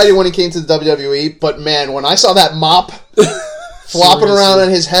very excited when he came to the WWE, but man, when I saw that mop flopping around on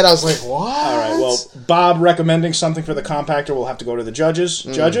his head, I was like, what? All right, well, Bob recommending something for the compactor, we'll have to go to the judges.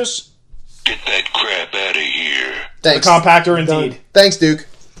 Judges? Get that crap out of here. Thanks. The compactor, indeed. Thanks, Duke.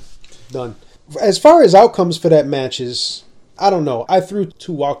 Done. As far as outcomes for that match is, I don't know. I threw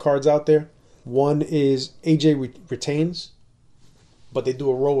 2 wild cards out there. One is AJ retains, but they do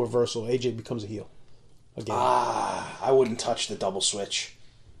a role reversal. AJ becomes a heel again. I wouldn't touch the double switch.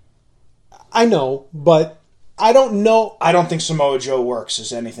 I know, but I don't know. I don't think Samoa Joe works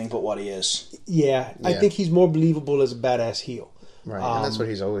as anything but what he is. Yeah, I think he's more believable as a badass heel. Right, and that's what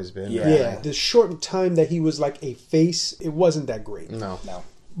he's always been. Yeah, the short time that he was like a face, it wasn't that great. No.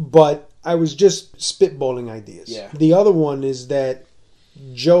 But I was just spitballing ideas. Yeah. The other one is that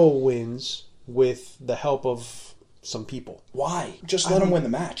Joe wins with the help of some people. Why? Just let him win the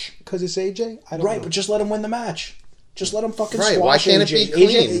match. Because it's AJ? I don't know. But just let him win the match. Just let him fucking Right, squash why can't AJ. it be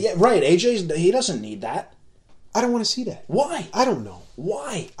clean? AJ, he doesn't need that. I don't want to see that. Why? I don't know.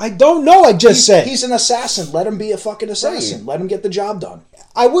 Why? I don't know, I just said. He's an assassin. Let him be a fucking assassin. Right. Let him get the job done.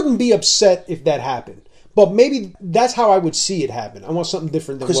 I wouldn't be upset if that happened. But maybe that's how I would see it happen. I want something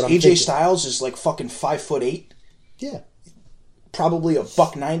different than what I'm Because thinking. AJ Styles is like fucking 5'8", Yeah. probably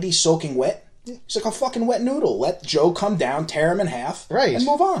 $190 soaking wet. Yeah. He's like a fucking wet noodle. Let Joe come down, tear him in half, Right. and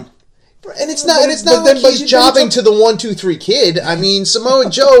move on. And it's not like he's jobbing to the 1, 2, 3 kid. I mean, Samoa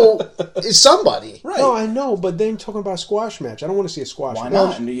Joe is somebody. Right. No, I know, but then talking about a squash match. I don't want to see a squash match. Why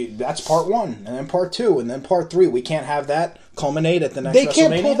not? And that's part 1, and then part 2, and then part 3. We can't have that culminate at the next WrestleMania? They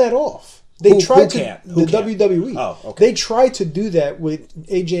can't pull that off. They tried to. The WWE. Oh, okay. They tried to do that with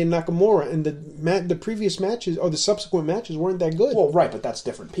AJ and Nakamura, and the previous matches or the subsequent matches weren't that good. Well, right, but that's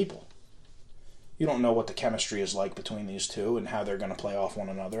different people. You don't know what the chemistry is like between these two and how they're going to play off one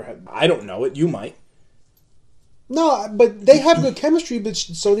another. I don't know it. You might. No, but they have good chemistry, but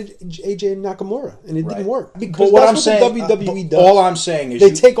so did AJ and Nakamura, and it didn't work. Because what that's what the WWE does. All I'm saying is they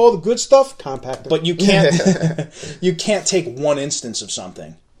take all the good stuff, compact it. But you can't you can't take one instance of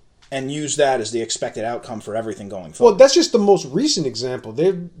something and use that as the expected outcome for everything going forward. Well, that's just the most recent example.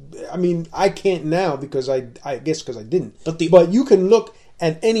 I mean, I can't now because I guess because I didn't. But you can look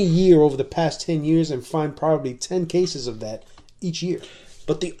at any year over the past 10 years and find probably 10 cases of that each year.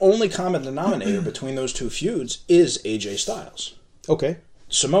 But the only common denominator between those two feuds is AJ Styles. Okay.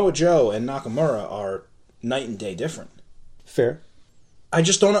 Samoa Joe and Nakamura are night and day different. Fair. I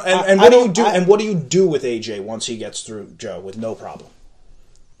just don't know. And what do you do with AJ once he gets through Joe with no problem?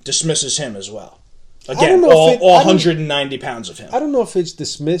 Dismisses him as well. Again, all 190 pounds of him. I don't know if it's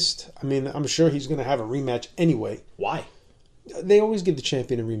dismissed. I mean, I'm sure he's going to have a rematch anyway. Why? They always give the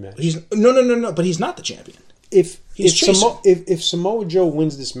champion a rematch. No. But he's not the champion. If Samoa Joe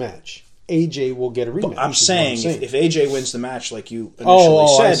wins this match, AJ will get a rematch. But I'm saying if AJ wins the match, like you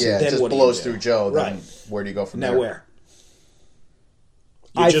initially said, then just what blows do you through Joe. Right. Then where do you go from there? Nowhere.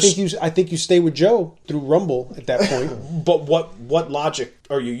 I think you stay with Joe through Rumble at that point. But what logic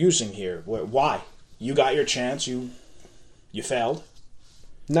are you using here? Why? You got your chance. You failed.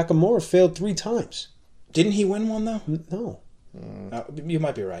 Nakamura failed 3 times. Didn't he win one though? No. You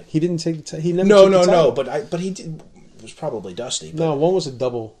might be right. He didn't take the he never No. But he did, was probably dusty. But. No, one was a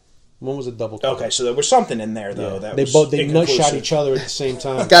double. One was a double. Okay, so there was something in there though. Yeah. They nut shot each other at the same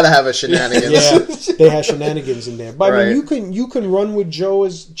time. Got to have a shenanigans. Yeah, they had shenanigans in there. But I mean, you can run with Joe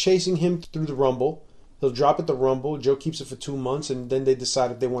as chasing him through the Rumble. He'll drop at the Rumble. Joe keeps it for 2 months, and then they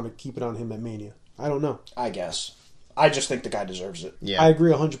decide if they want to keep it on him at Mania. I don't know. I guess. I just think the guy deserves it. Yeah, I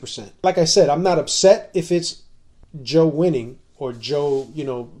agree 100%. Like I said, I'm not upset if it's Joe winning or Joe,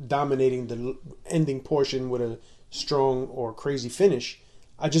 dominating the ending portion with a strong or crazy finish.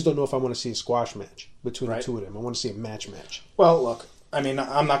 I just don't know if I want to see a squash match between the two of them. I want to see a match. Well, look, I mean,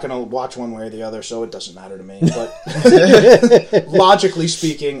 I'm not going to watch one way or the other, so it doesn't matter to me. But logically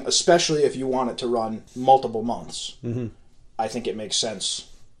speaking, especially if you want it to run multiple months, I think it makes sense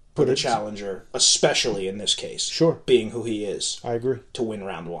for the challenger, especially in this case, being who he is. I agree. To win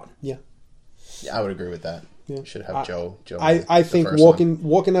round 1. Yeah, I would agree with that. Yeah. Should have Joe. I think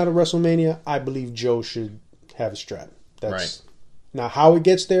walking out of WrestleMania, I believe Joe should have a strap. That's right. Now, how it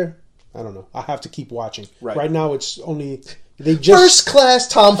gets there, I don't know. I have to keep watching. Right now, it's only first class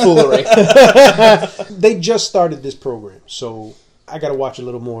tomfoolery. They just started this program, so I got to watch a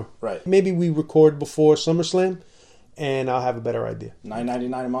little more. Right. Maybe we record before SummerSlam, and I'll have a better idea.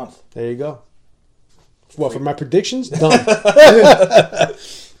 $9.99 a month. There you go. Well, for my predictions, done.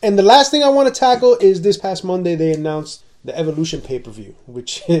 And the last thing I want to tackle is this past Monday they announced the Evolution pay-per-view,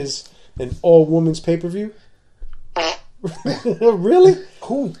 which is an all-women's pay-per-view. Really?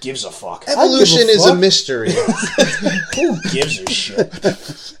 Who gives a fuck? Evolution is a mystery. Who gives a shit?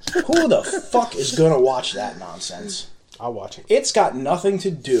 Who the fuck is going to watch that nonsense? I'll watch it. It's got nothing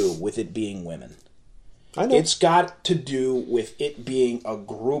to do with it being women. I know. It's got to do with it being a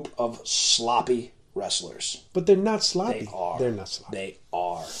group of sloppy wrestlers. But they're not sloppy. They are. They're not sloppy. They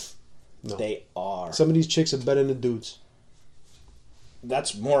are. No. They are. Some of these chicks are better than the dudes.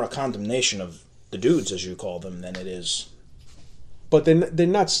 That's more a condemnation of the dudes, as you call them, than it is. But they're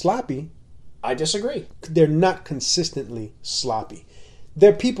not sloppy. I disagree. They're not consistently sloppy.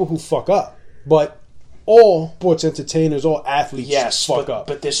 They're people who fuck up. But all sports entertainers, all athletes fuck up.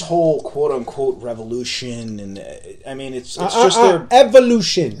 But this whole quote-unquote revolution, and I mean, it's just their...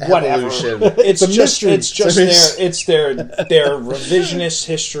 Evolution. Whatever. It's a mystery. It's just their revisionist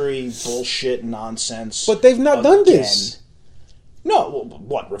history bullshit nonsense. But they've not done this. No,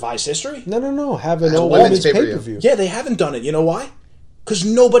 what, revised history? No. Have an old women's pay-per-view. Yeah, they haven't done it. You know why? Because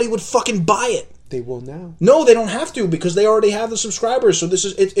nobody would fucking buy it. They will now. No, they don't have to because they already have the subscribers. So this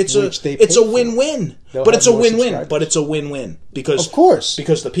is it's a win-win. But it's a win-win. But it's a win-win because of course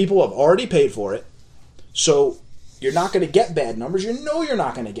because the people have already paid for it. So you're not going to get bad numbers. You know you're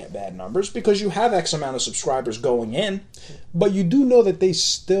not going to get bad numbers because you have X amount of subscribers going in. But you do know that they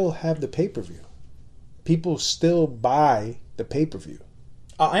still have the pay-per-view. People still buy the pay-per-view.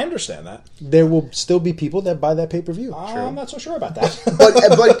 I understand that. There will still be people that buy that pay-per-view. I'm not so sure about that.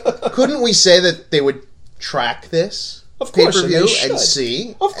 But couldn't we say that they would track this Of course, and pay-per-view they should. and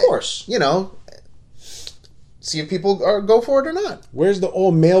see? Of course. You know, see if people go for it or not. Where's the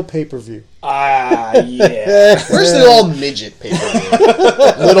all-male pay-per-view? Yeah. Where's the all-midget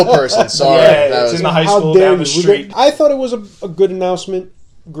pay-per-view? Little person, sorry. Yeah, That it's was- in the high How school dare down the you? street. I thought it was a good announcement,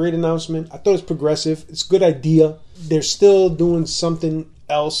 great announcement. I thought it's progressive. It's a good idea. They're still doing something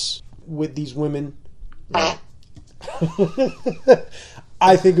else with these women.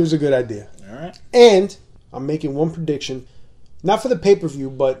 I think it was a good idea. All right. And I'm making one prediction, not for the pay-per-view,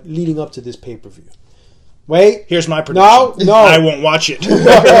 but leading up to this pay-per-view. Wait. Here's my prediction. No. I won't watch it.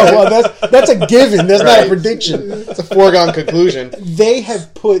 Well, that's a given. That's not a prediction. It's a foregone conclusion. They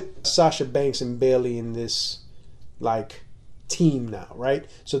have put Sasha Banks and Bayley in this, like, team now, right?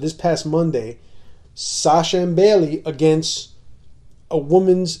 So this past Monday, Sasha and Bayley against a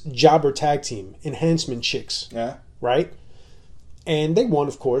women's jobber tag team, Enhancement Chicks, Yeah. right? And they won,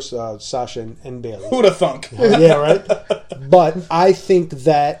 of course, Sasha and Bayley. Who'd have thunk? Yeah, right? But I think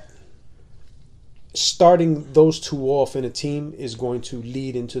that starting those two off in a team is going to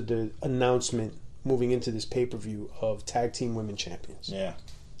lead into the announcement moving into this pay-per-view of tag team women champions. Yeah.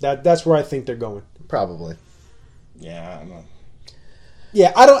 That's where I think they're going. Probably. Yeah. I know.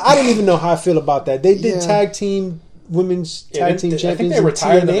 Yeah, I don't even know how I feel about that. They did Yeah. tag team women's tag team I champions. think they in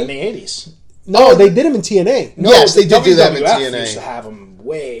retired them TNA. in the 80s. No, they did them in TNA. Yes, they did do that in WWF TNA. used to have them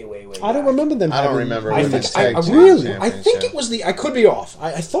way I don't remember them. I don't having remember I women's think, tag team really? I champions, think yeah. it was I could be off.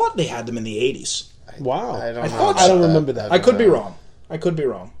 I thought they had them in the 80s. Wow. I don't I know. thought I don't about remember that. I could be wrong. I could be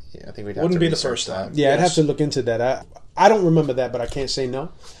wrong. Yeah, I think we'd have Wouldn't to be the research first that. time. Yeah, I'd Yes. have to look into that. I don't remember that, but I can't say no.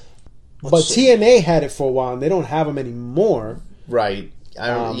 But Let's see. TNA had it for a while, and they don't have them anymore. Right.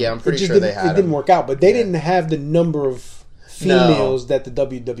 I'm It pretty just sure they didn't- had It didn't them. work out, but they didn't have the number of females that the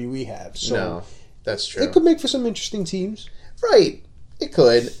WWE have. So No, that's true. it could make for some interesting teams. Right. It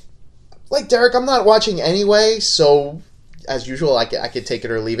could. Like, Derek, I'm not watching anyway, so as usual, I could take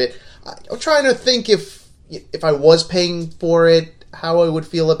it or leave it. I'm trying to think if I was paying for it, how I would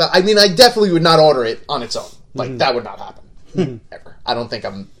feel about. I mean, I definitely would not order it on its own. Like that would not happen ever. I don't think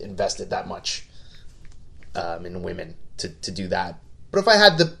I'm invested that much in women to do that. But if I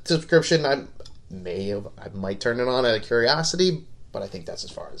had the subscription, I might turn it on out of curiosity. But I think that's as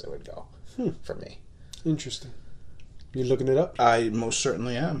far as it would go for me. Interesting. You looking it up? I most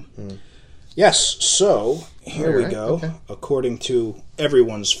certainly am. Yes, so here we Alright, go. okay. According to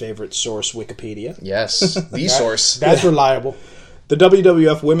everyone's favorite source, Wikipedia. Yes, the source. That's reliable. The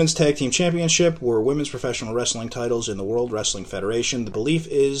WWF Women's Tag Team Championship were women's professional wrestling titles in the World Wrestling Federation. The belief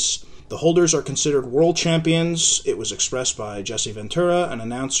is the holders are considered world champions. It was expressed by Jesse Ventura, an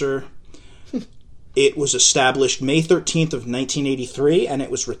announcer. It was established May 13th of 1983, and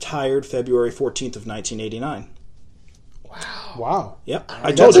it was retired February 14th of 1989. Wow. Yep,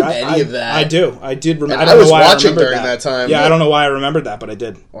 I told you. remember any of that. I do. I did remember. And I don't I was know why watching remembered during that time. Yeah, I don't know why I remembered that, but I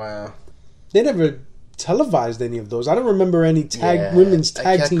did. Wow. They never televised any of those. I don't remember any Yeah, women's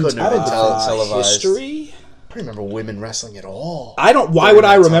tag that team couldn't have title been defense. televised. History? I don't remember women wrestling at all. I don't. Why during would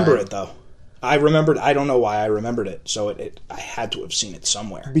I that remember time. it though? I remembered. I don't know why I remembered it. So I had to have seen it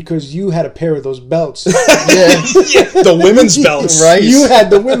somewhere. Because you had a pair of those belts. The women's belts, Right. You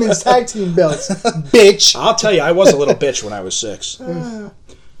had the women's tag team belts, bitch. I'll tell you, I was a little bitch when I was 6.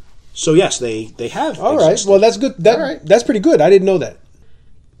 So yes, they have. All right. existed. Well, that's good. That's pretty good. I didn't know that.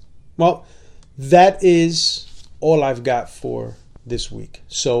 Well, that is all I've got for this week.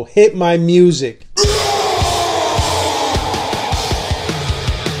 So hit my music.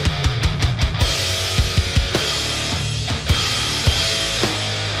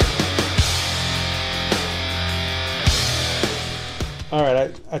 All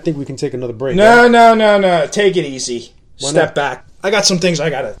right, I think we can take another break. No. Take it easy. Why Step not? back. I got some things I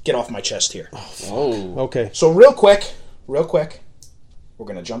gotta get off my chest here. Oh. Okay. So real quick, we're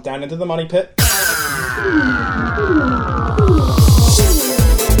gonna jump down into the money pit.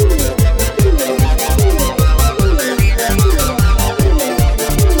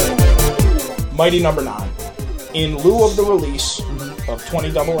 Mighty Number 9. In lieu of the release of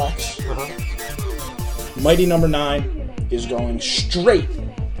 20XX, Mighty Number 9 is going straight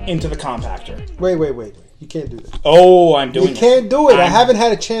into the compactor. Wait. You can't do that. Oh, I'm doing You can't do it. I I'm- haven't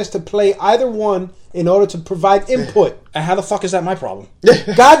had a chance to play either one in order to provide input. And how the fuck is that my problem?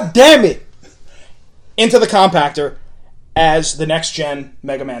 God damn it. Into the compactor as the next gen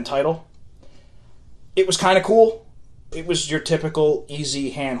Mega Man title. It was kind of cool. It was your typical easy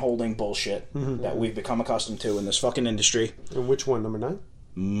hand-holding bullshit that we've become accustomed to in this fucking industry. And which one, number 9?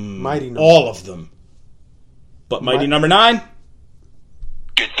 Mighty Number All of them. But Mighty Number 9,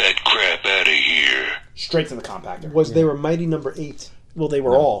 straight to the compactor. They were Mighty Number 8. Well, they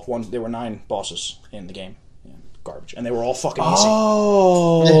were there were 9 bosses in the game. Yeah, garbage. And they were all fucking easy.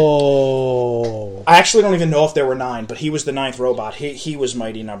 Oh. I actually don't even know if there were 9, but he was the 9th robot. He was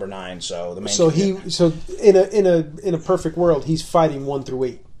Mighty Number 9, so the main So in a perfect world, he's fighting 1 through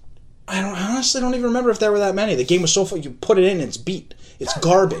 8. I honestly don't even remember if there were that many. The game was so fun. You put it in, it's beat. It's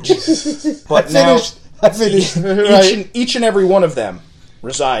garbage. But I finished. Right. each and every one of them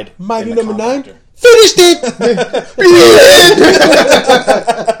reside Mighty in the Number 9. compactor. Finished it.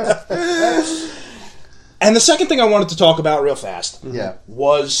 And the second thing I wanted to talk about real fast Yeah.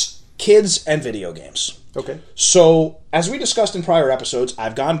 was kids and video games. Okay. So, as we discussed in prior episodes,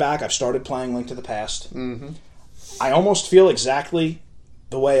 I've gone back, I've started playing Link to the Past. Mm-hmm. I almost feel exactly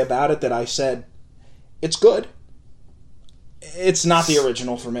the way about it that I said, it's good. It's not the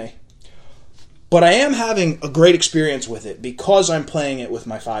original for me. But I am having a great experience with it because I'm playing it with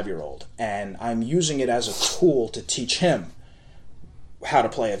my 5-year-old, and I'm using it as a tool to teach him how to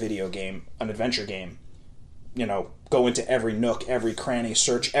play a video game, an adventure game. You know, go into every nook, every cranny,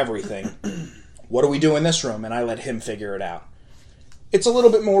 search everything. What do we do in this room? And I let him figure it out. It's a little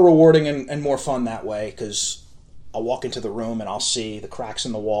bit more rewarding and more fun that way, because I'll walk into the room and I'll see the cracks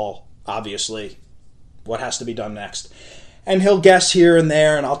in the wall, obviously, what has to be done next. And he'll guess here and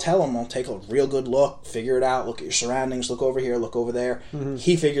there, and I'll tell him, I'll take a real good look, figure it out, look at your surroundings, look over here, look over there. Mm-hmm.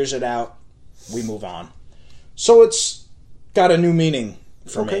 He figures it out, we move on. So it's got a new meaning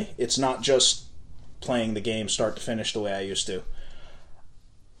for me. It's not just playing the game start to finish the way I used to.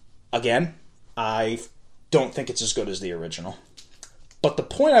 Again, I don't think it's as good as the original. But the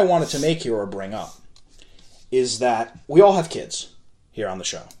point I wanted to make here or bring up is that we all have kids here on the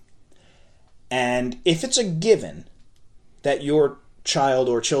show. And if it's a given that your child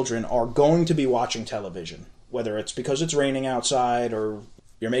or children are going to be watching television, whether it's because it's raining outside or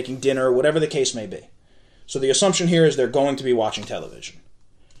you're making dinner, whatever the case may be. So the assumption here is they're going to be watching television.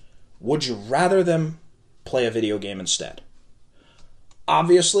 Would you rather them play a video game instead?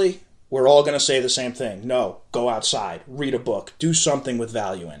 Obviously, we're all going to say the same thing. No, go outside, read a book, do something with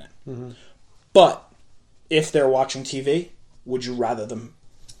value in it. Mm-hmm. But if they're watching TV, would you rather them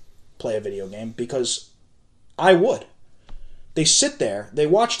play a video game? Because I would. They sit there, they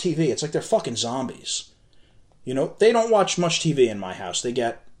watch TV, it's like they're fucking zombies. You know, they don't watch much TV in my house. They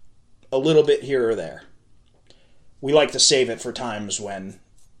get a little bit here or there. We like to save it for times when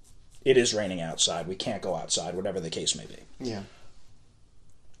it is raining outside. We can't go outside, whatever the case may be. Yeah.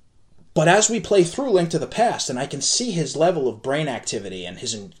 But as we play through Link to the Past, and I can see his level of brain activity and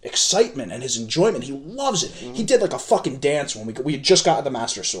his excitement and his enjoyment, he loves it. Mm-hmm. He did like a fucking dance when we had just got the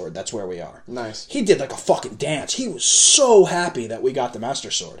Master Sword. That's where we are. Nice. He did like a fucking dance. He was so happy that we got the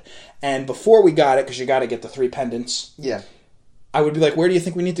Master Sword. And before we got it, because you got to get the 3 pendants. Yeah. I would be like, where do you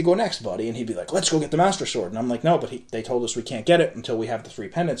think we need to go next, buddy? And he'd be like, let's go get the Master Sword. And I'm like, no, but they told us we can't get it until we have the 3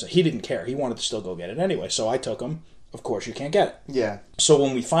 pendants. And he didn't care. He wanted to still go get it anyway. So I took him. Of course, you can't get it. Yeah. So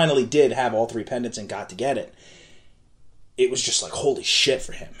when we finally did have all 3 pendants and got to get it, it was just like, holy shit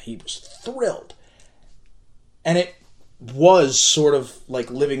for him. He was thrilled. And it was sort of like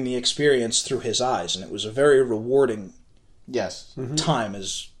living the experience through his eyes. And it was a very rewarding time,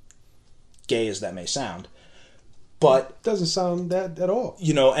 as gay as that may sound. But it doesn't sound that at all.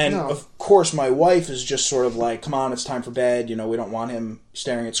 You know, and of course my wife is just sort of like, come on, it's time for bed. You know, we don't want him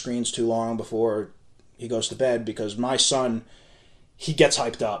staring at screens too long before he goes to bed, because my son, he gets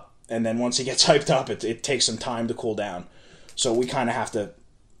hyped up. And then once he gets hyped up, it takes some time to cool down. So we kind of have to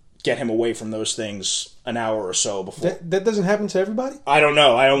get him away from those things an hour or so before. That doesn't happen to everybody? I don't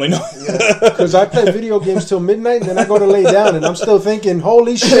know. I only know. Because I play video games till midnight, and then I go to lay down, and I'm still thinking,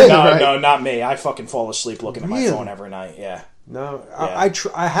 holy shit. No, not me. I fucking fall asleep looking at my phone every night, yeah. No, yeah.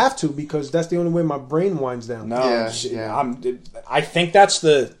 I have to, because that's the only way my brain winds down. No, I think that's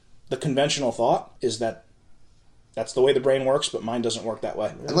the conventional thought, is that that's the way the brain works, but mine doesn't work that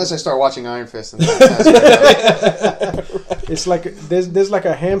way. Unless I start watching Iron Fist. And it's like there's like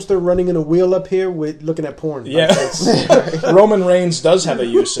a hamster running in a wheel up here with looking at porn. Yeah. Roman Reigns does have a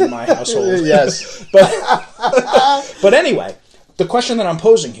use in my household. Yes. But anyway, the question that I'm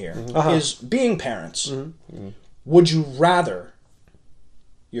posing here is, being parents, would you rather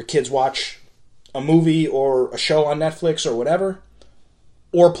your kids watch a movie or a show on Netflix or whatever,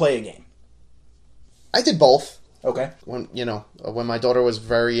 or play a game? I did both. Okay. When my daughter was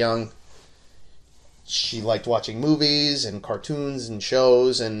very young, she liked watching movies and cartoons and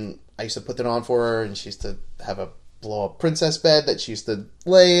shows, and I used to put that on for her, and she used to have a blow-up princess bed that she used to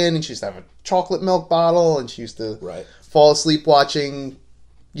lay in, and she used to have a chocolate milk bottle, and she used to fall asleep watching,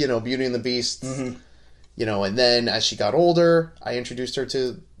 Beauty and the Beast. Mm-hmm. And then as she got older, I introduced her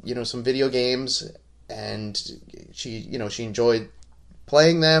to, some video games, and she enjoyed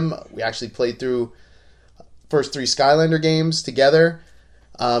playing them. We actually played through first 3 Skylander games together,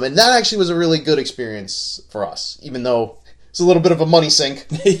 and that actually was a really good experience for us, even though it's a little bit of a money sink.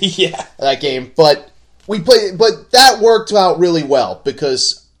 Yeah, that game, but that worked out really well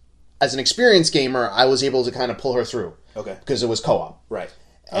because as an experienced gamer, I was able to kind of pull her through. Okay, because it was co-op, right?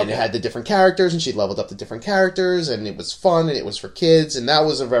 And it had the different characters, and she leveled up the different characters, and it was fun, and it was for kids, and that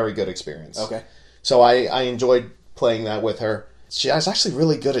was a very good experience. Okay, so I enjoyed playing that with her. She was actually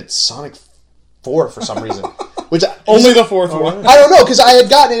really good at Sonic 4 for some reason. Which only the 4th one. I don't know, because I had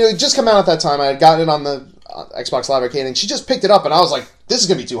gotten it had just come out at that time. I had gotten it on the Xbox Live Arcade, and she just picked it up, and I was like, this is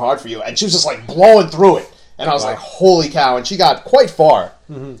going to be too hard for you. And she was just like blowing through it. And I was like, holy cow. And she got quite far.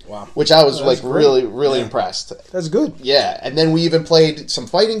 Mm-hmm. Wow. Which I was really impressed. That's good. Yeah. And then we even played some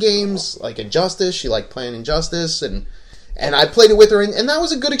fighting games, like Injustice. She liked playing Injustice. And I played it with her, and that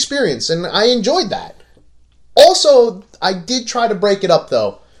was a good experience. And I enjoyed that. Also, I did try to break it up,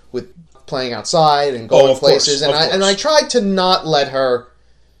 though, with playing outside and going places. And I tried to not let her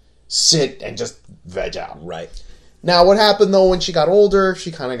sit and just veg out. Right. Now, what happened, though, when she got older,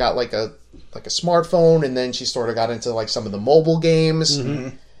 she kind of got like a smartphone, and then she sort of got into like some of the mobile games.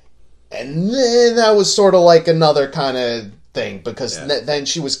 Mm-hmm. And then that was sort of like another kind of thing, because then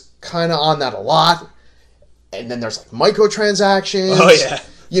she was kind of on that a lot. And then there's like microtransactions. Oh, yeah.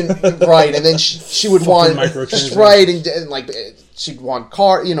 Right, and then she would want right, and like she'd want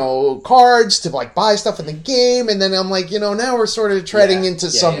cards to like buy stuff in the game, and then I'm like, now we're sort of treading into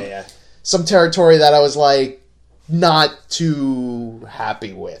some territory that I was like not too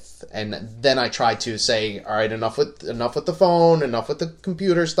happy with. And then I tried to say, all right, enough with the phone, enough with the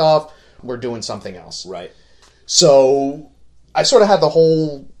computer stuff. We're doing something else. Right. So I sort of had the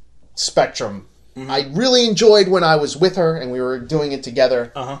whole spectrum. Mm-hmm. I really enjoyed when I was with her and we were doing it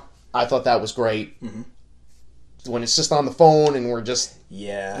together. Uh-huh. I thought that was great. Mm-hmm. When it's just on the phone and we're just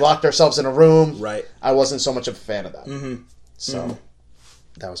locked ourselves in a room, right? I wasn't so much of a fan of that. Mm-hmm. So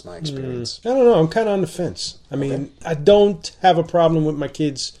that was my experience. I don't know. I'm kind of on the fence. I mean, I don't have a problem with my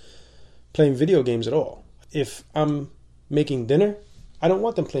kids playing video games at all. If I'm making dinner, I don't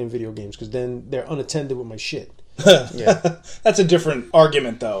want them playing video games because then they're unattended with my shit. That's a different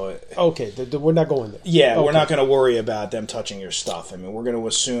argument, though. Okay, we're not going there. Yeah, okay. We're not going to worry about them touching your stuff. I mean, we're going to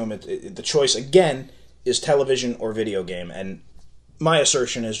assume the choice, again, is television or video game. And my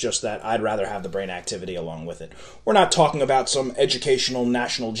assertion is just that I'd rather have the brain activity along with it. We're not talking about some educational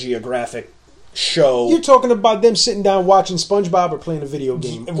National Geographic show. You're talking about them sitting down watching SpongeBob or playing a video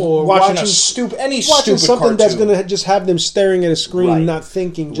game, or watching something stupid cartoon that's going to just have them staring at a screen, right. not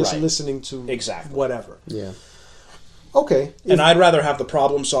thinking, just listening to whatever. Yeah. Okay. And I'd rather have the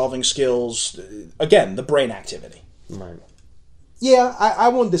problem-solving skills, again, the brain activity. Right. Yeah, I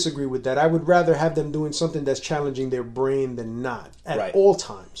won't disagree with that. I would rather have them doing something that's challenging their brain than not at all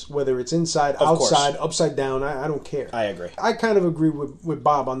times, whether it's inside, outside, upside down. I don't care. I agree. I kind of agree with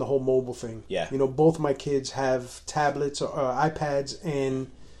Bob on the whole mobile thing. Yeah. Both my kids have tablets or iPads and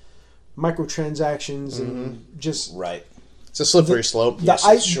microtransactions and just... Right. It's a slippery slope. Yes,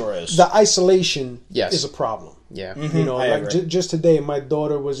 it sure is. The isolation is a problem. Yeah. Just today, my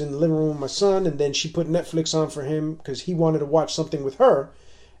daughter was in the living room with my son, and then she put Netflix on for him because he wanted to watch something with her.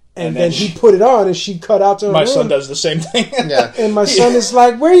 And then he put it on, and she cut out to her My room. son does the same thing. Yeah. And my son is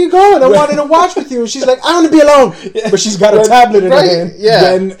like, "Where are you going? I wanted to watch with you." And she's like, "I want to be alone." But she's got a tablet in her hand.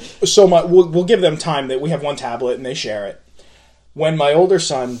 Yeah. We'll give them time. That we have one tablet, and they share it. When my older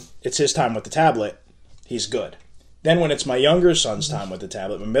son, it's his time with the tablet, he's good. Then when it's my younger son's time with the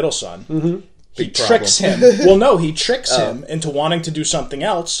tablet, my middle son, he tricks him. Well, no, he tricks him into wanting to do something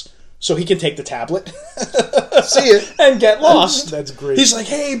else so he can take the tablet, see it, and get lost. That's great. He's like,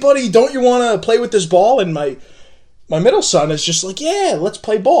 "Hey, buddy, don't you want to play with this ball?" And my middle son is just like, "Yeah, let's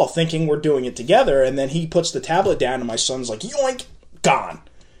play ball," thinking we're doing it together. And then he puts the tablet down, and my son's like, "Yoink, gone."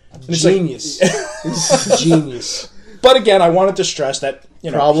 And Genius. Genius. But again, I wanted to stress that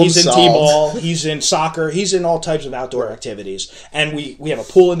Problem he's in solved. t-ball, he's in soccer, he's in all types of outdoor activities, and we have a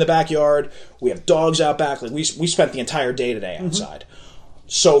pool in the backyard. We have dogs out back. Like we spent the entire day today outside,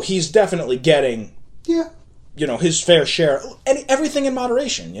 so he's definitely getting his fair share, and everything in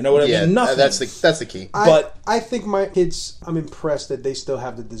moderation. You know what I mean? Nothing. That's the key. But I think my kids, I'm impressed that they still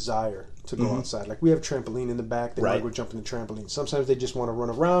have the desire to go outside. Like we have a trampoline in the back. They want to go jump in the trampoline. Sometimes they just want to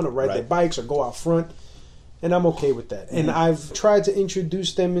run around or ride their bikes or go out front. And I'm okay with that. And I've tried to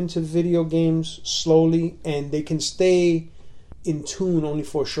introduce them into video games slowly, and they can stay in tune only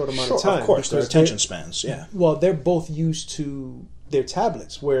for a short amount of time. Of course, their attention spans, Well, they're both used to their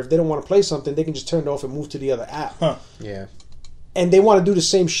tablets, where if they don't want to play something, they can just turn it off and move to the other app. Huh. Yeah. And they want to do the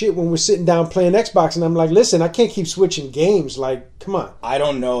same shit when we're sitting down playing Xbox, and I'm like, listen, I can't keep switching games. Like, come on. I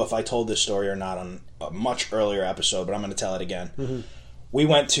don't know if I told this story or not on a much earlier episode, but I'm going to tell it again. Mm-hmm. We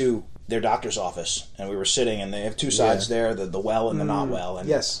went to their doctor's office, and we were sitting, and they have two sides there, the well and the not well. And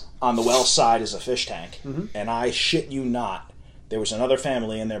yes. On the well side is a fish tank. Mm-hmm. And I shit you not, there was another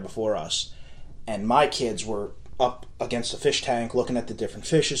family in there before us, and my kids were up against the fish tank looking at the different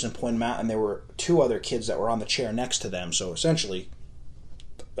fishes and pointing them out, and there were two other kids that were on the chair next to them, so essentially,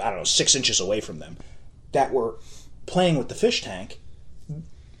 I don't know, 6 inches away from them, that were playing with the fish tank,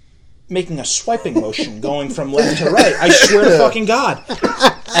 making a swiping motion going from left to right. I swear to fucking God.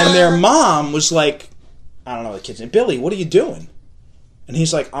 And their mom was like, I don't know the kid's name, Billy, what are you doing? And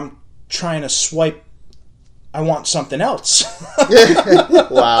he's like, I'm trying to swipe, I want something else.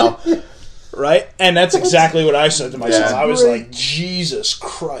 Wow. Right? And that's exactly what I said to myself. I was like, Jesus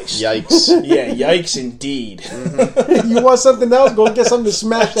Christ. Yikes. Yeah, yikes indeed. Mm-hmm. You want something else? Go get something to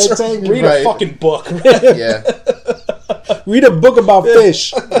smash that tank. Read a fucking book. Yeah. Read a book about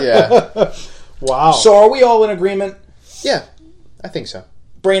fish. Yeah. Wow. So are we all in agreement? Yeah, I think so.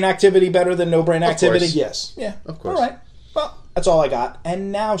 Brain activity better than no brain activity? Yes. Yeah. Of course. All right. Well, that's all I got.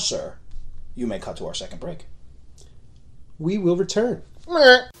 And now, sir, you may cut to our second break. We will return.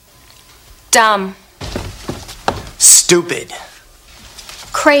 Dumb. Stupid.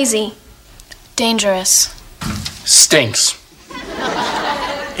 Crazy. Dangerous. Stinks.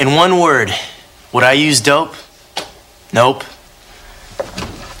 In one word, would I use dope? Nope.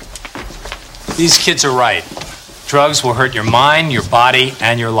 These kids are right. Drugs will hurt your mind, your body,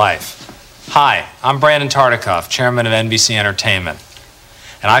 and your life. Hi, I'm Brandon Tartikoff, chairman of NBC Entertainment.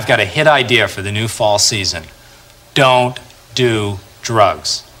 And I've got a hit idea for the new fall season. Don't do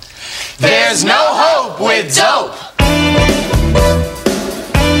drugs. There's no hope with dope.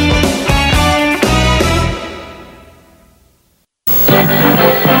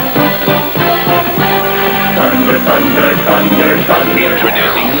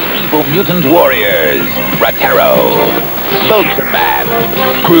 Introducing evil mutant warriors, Ratero, Sultraman,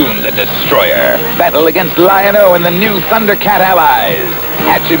 Croon the Destroyer, battle against Lion-O and the new Thundercat allies,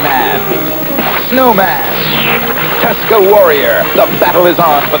 Hachiman, Snowman, Tuska Warrior. The battle is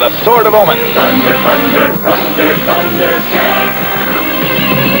on for the Sword of Omen.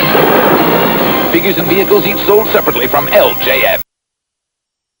 Figures and vehicles each sold separately from LJN.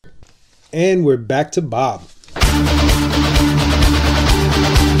 And we're back to Bob.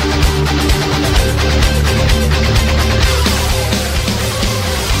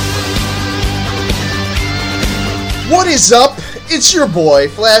 What is up? It's your boy,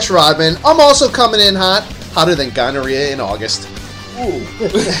 Flash Rodman. I'm also coming in hot. Hotter than gonorrhea in August. Ooh.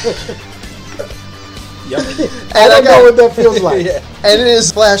 Yep. I don't know what that feels like. Yeah. And it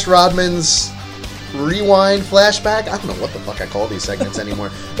is Flash Rodman's Rewind Flashback. I don't know what the fuck I call these segments anymore.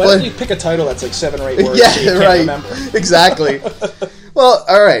 Why don't you pick a title that's like 7 or 8 words yeah, so you can't right. remember? Exactly. Well,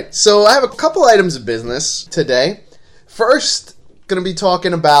 alright. So I have a couple items of business today. First, going to be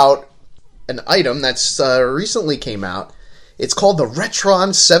talking about an item that's recently came out. It's called the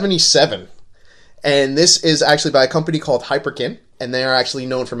Retron 77. And this is actually by a company called Hyperkin. And they are actually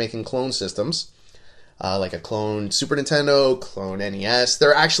known for making clone systems. Like a clone Super Nintendo, clone NES.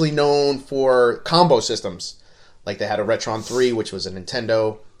 They're actually known for combo systems. Like they had a Retron 3, which was a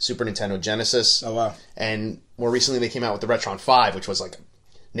Nintendo, Super Nintendo Genesis. Oh, wow. And more recently they came out with the Retron 5, which was like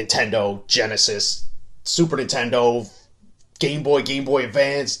Nintendo, Genesis, Super Nintendo, Game Boy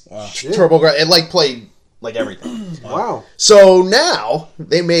Advance, TurboGrafx. It like played like everything. Wow. So now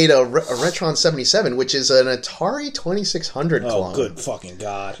they made a Retron 77, which is an Atari 2600 clone. Oh, good fucking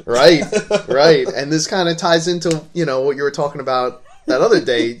God. Right, right. And this kind of ties into, you know, what you were talking about that other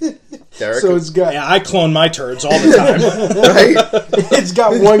day, Derek. So it's got... Yeah, I clone my turds all the time. Right? It's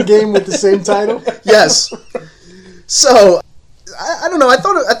got one game with the same title? Yes. So, I don't know. I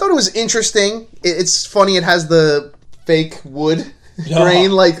thought it was interesting. It's funny. It has the fake wood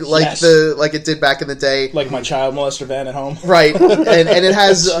grain like yes. like it did back in the day. Like my child molester van at home. Right. And it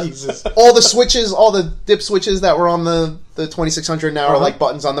has all the switches, all the dip switches that were on the 2600 now are like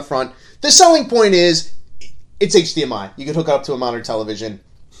buttons on the front. The selling point is it's HDMI. You can hook it up to a monitor television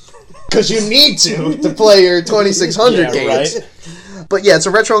because you need to play your 2600 games. Right. But yeah, it's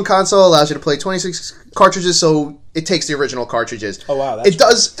a Retron console, allows you to play 26 cartridges, so it takes the original cartridges. Oh, wow. That's it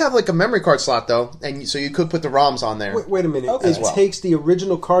does have like a memory card slot, though, and so you could put the ROMs on there. Wait a minute. Okay. It takes the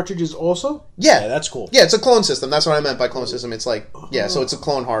original cartridges also? Yeah, that's cool. Yeah, it's a clone system. That's what I meant by clone system. It's like, yeah, so it's a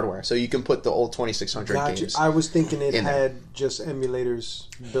clone hardware. So you can put the old 2600 games. I was thinking it in had just emulators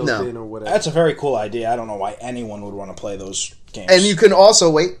built in or whatever. That's a very cool idea. I don't know why anyone would want to play those games. And you can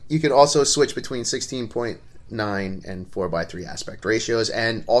also, you can also switch between 16.9 9 and 4:3 aspect ratios,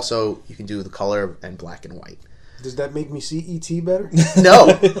 and also you can do the color and black and white. Does that make me see E.T. better?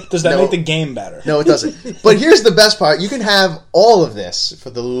 No. Does that make the game better? No, it doesn't. But here's the best part. You can have all of this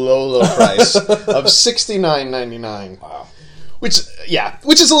for the low price of $69.99. Wow. Which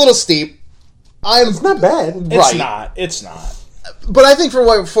is a little steep. It's not bad. It's not. But I think for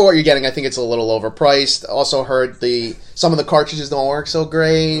what you're getting, I think it's a little overpriced. Also heard some of the cartridges don't work so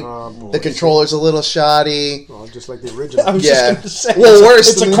great. The controller's a little shoddy. Oh, just like the original. I was just going to say, worse.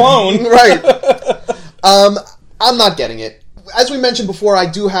 It's a clone. Right. I'm not getting it. As we mentioned before, I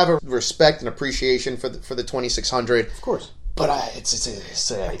do have a respect and appreciation for the 2600. Of course. But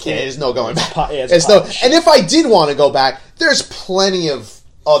there's no going back. And if I did want to go back, there's plenty of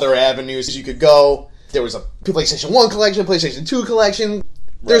other avenues you could go. There was a PlayStation 1 collection, PlayStation 2 collection.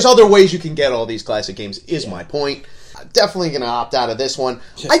 There's other ways you can get all these classic games, is my point. I'm definitely going to opt out of this one.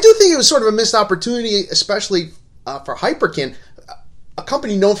 I do think it was sort of a missed opportunity, especially for Hyperkin, a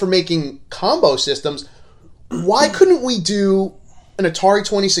company known for making combo systems. Why couldn't we do an Atari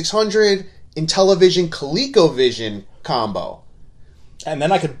 2600 Intellivision ColecoVision combo? And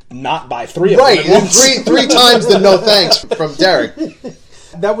then I could not buy 3 of them. Right, and three times the no thanks from Derek.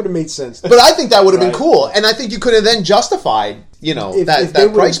 That would have made sense. But I think that would have been cool. And I think you could have then justified,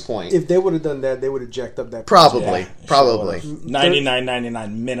 that price point. If they would have done that, they would have jacked up that price. Probably.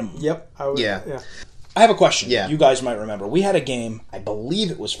 $99.99 minimum. Yep. I have a question. Yeah. You guys might remember. We had a game, I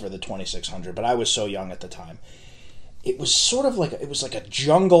believe it was for the 2600, but I was so young at the time. It was sort of like, it was like a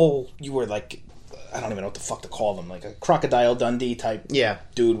jungle, you were like, I don't even know what the fuck to call them, like a Crocodile Dundee type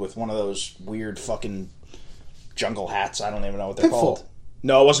dude with one of those weird fucking jungle hats. I don't even know what they're called.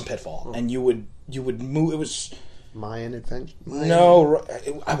 No, it wasn't Pitfall. And you would move, it was... Mayan Adventure? No,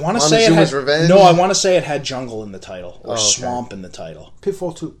 I want to say it had... Revenge? No, I want to say it had jungle in the title, or swamp in the title.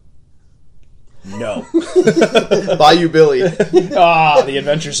 Pitfall 2. No. Bayou Billy. The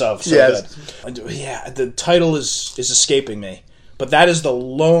Adventures of. So yes. Good. Yeah, the title is escaping me. But that is the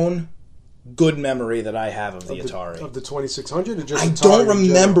lone good memory that I have of the Atari. Of the 2600 or just I Atari don't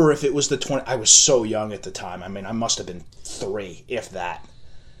remember if it was the 20... I was so young at the time. I mean, I must have been 3, if that.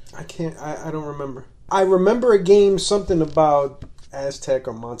 I don't remember. I remember a game, something about Aztec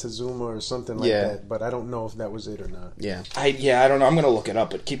or Montezuma or something like that, but I don't know if that was it or not. Yeah. I don't know. I'm going to look it up,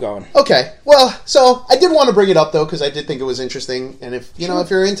 but keep going. Okay. Well, so I did want to bring it up, though, because I did think it was interesting. And if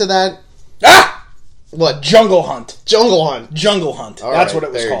you're into that... Ah! What? Jungle Hunt. Jungle Hunt. Jungle Hunt. All That's right, what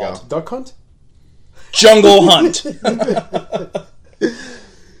it was called. Go. Duck Hunt? Jungle Hunt.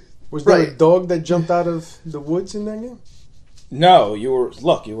 Was there a dog that jumped out of the woods in that game? No, you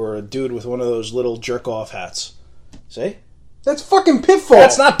were a dude with one of those little jerk-off hats. See? That's fucking Pitfall.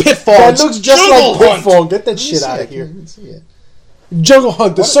 That's not Pitfall. That looks just like Pitfall. Get that shit out of here. Jungle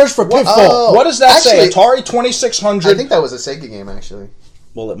Hunt, the search for Pitfall. What does that say? Atari 2600? I think that was a Sega game, actually.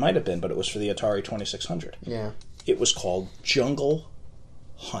 Well, it might have been, but it was for the Atari 2600. Yeah. It was called Jungle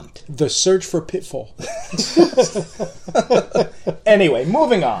Hunt. The search for Pitfall. Anyway,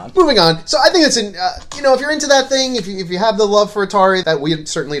 moving on. So I think it's if you're into that thing, if you have the love for Atari that we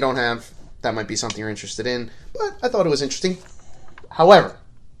certainly don't have, that might be something you're interested in. But I thought it was interesting. However,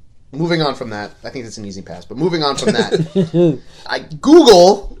 moving on from that, I think it's an easy pass. But moving on from that,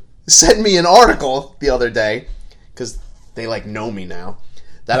 Google sent me an article the other day because they know me now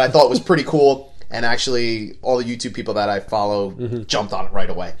that I thought was pretty cool. And actually, all the YouTube people that I follow jumped on it right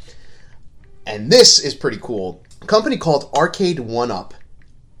away. And this is pretty cool. A company called Arcade 1UP.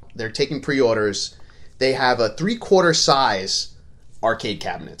 They're taking pre-orders. They have a 3/4 size arcade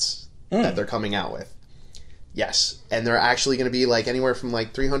cabinets that they're coming out with. Yes. And they're actually going to be anywhere from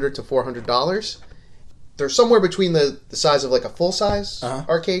 $300 to $400. They're somewhere between the size of a full-size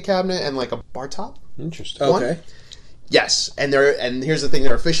arcade cabinet and a bar top. Interesting. One. Okay. Yes. And here's the thing,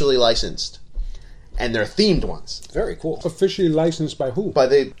 they're officially licensed. And they're themed ones. Very cool. Officially licensed by who? By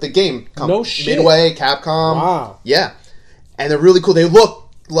the game company. No shit. Midway, Capcom. Wow. Yeah. And they're really cool. They look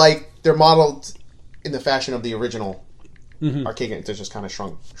like they're modeled in the fashion of the original arcade games. They're just kind of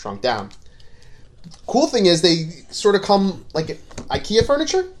shrunk down. Cool thing is they sort of come like IKEA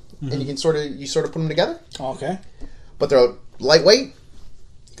furniture, and you can sort of put them together. Okay. But they're lightweight.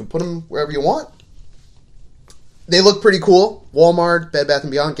 You can put them wherever you want. They look pretty cool. Walmart, Bed Bath &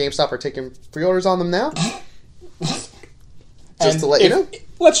 Beyond, GameStop are taking pre-orders on them now. Just to let you know.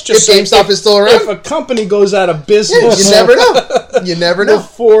 Let's just say GameStop is still around. If a company goes out of business, you never know. You never know.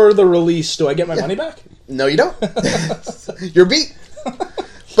 Before the release, do I get my money back? No, you don't. You're beat.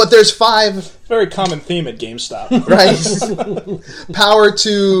 But there's 5. Very common theme at GameStop. Right. Power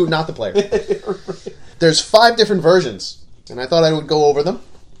to not the player. There's 5 different versions, and I thought I would go over them.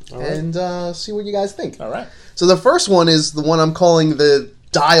 and see what you guys think. All right. So the first one is the one I'm calling the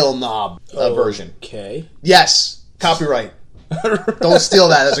dial knob version. Okay. Yes, copyright. Don't steal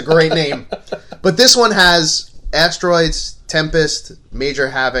that. That's a great name. But this one has Asteroids, Tempest, Major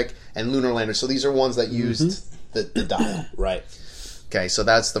Havoc, and Lunar Lander. So these are ones that used the dial. Right. Okay, so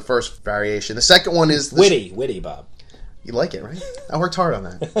that's the first variation. The second one is... Witty, Bob. You like it, right? I worked hard on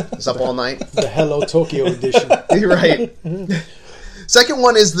that. It's up all night. The Hello Tokyo edition. You're right. Second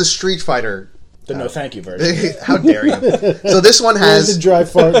one is the Street Fighter. The no thank you version. How dare you? So this one has... Where's the dry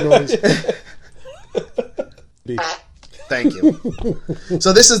fart noise? Thank you.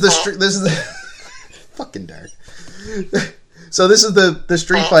 So this is the fucking Derek. So this is the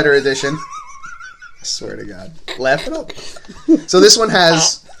Street Fighter edition. I swear to God. Laugh it up. So this one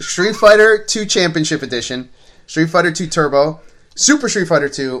has Street Fighter 2 Championship Edition, Street Fighter 2 Turbo, Super Street Fighter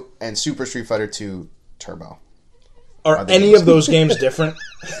 2, and Super Street Fighter 2 Turbo. Are any of those games different?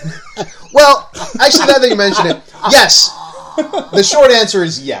 Well, actually, now that you mention it, yes. The short answer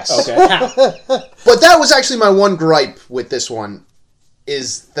is yes. Okay. But that was actually my one gripe with this one,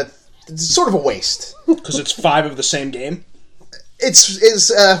 is that it's sort of a waste. Because it's 5 of the same game?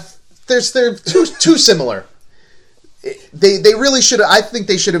 They're too similar. They really should. I think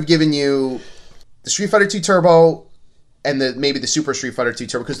they should have given you the Street Fighter 2 Turbo and maybe the Super Street Fighter 2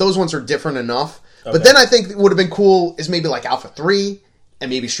 Turbo, because those ones are different enough. Okay. But then I think it would have been cool is maybe like Alpha 3 and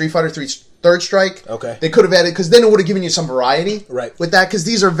maybe Street Fighter 3 Third Strike. Okay. They could have added, because then it would have given you some variety with that, because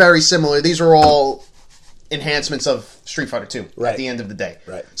these are very similar. These are all enhancements of Street Fighter 2 at the end of the day.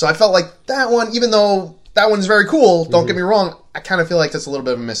 Right. So I felt like that one, even though that one's very cool, don't get me wrong, I kind of feel like that's a little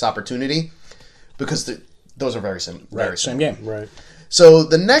bit of a missed opportunity, because those are very similar. Same game. Right. So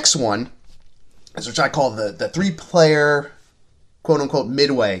the next one is which I call the 3-player, quote-unquote,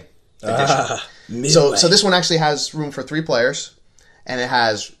 Midway edition. Midway. So this one actually has room for 3 players, and it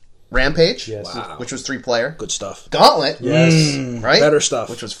has Rampage, which was 3-player. Good stuff. Gauntlet, right? Better stuff.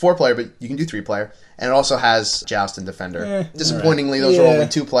 Which was 4-player, but you can do 3-player. And it also has Joust and Defender. Disappointingly, those are only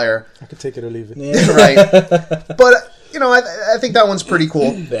 2-player. I could take it or leave it. Yeah. Right. But, I think that one's pretty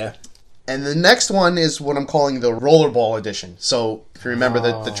cool. Yeah. And the next one is what I'm calling the Rollerball edition. So, if you remember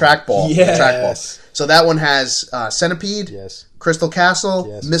the trackball. Yes. The trackball. So that one has Centipede, Crystal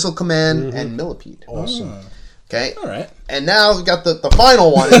Castle, Missile Command, and Millipede. Awesome. Okay. All right. And now we got the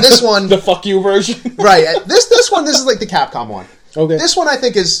final one. And this one... the fuck you version. Right. This is like the Capcom one. Okay. This one I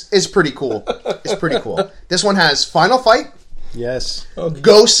think is pretty cool. It's pretty cool. This one has Final Fight. Yes.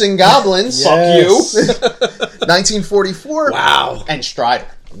 Ghosts and Goblins. Fuck you. 1944. Wow. And Strider.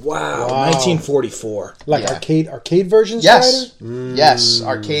 Wow. 1944. Like arcade version yes. Strider? Yes.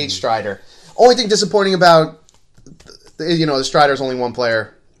 Arcade Strider. Only thing disappointing about the Strider's only 1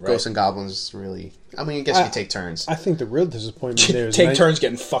 player. Right. Ghosts and Goblins really... I mean, I guess you take turns. I think the real disappointment there is... Take turns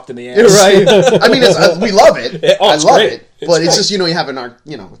getting fucked in the ass. Right. I mean, we love it. I love it. But it's just, you have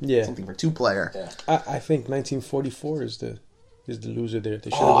something for 2-player. Yeah. I think 1944 is the loser there.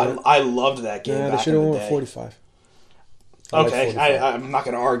 They I loved that game. They should have won with 45. Okay, I'm not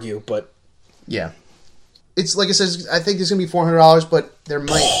going to argue, but... Yeah. It's, like it says, I think it's going to be $400, but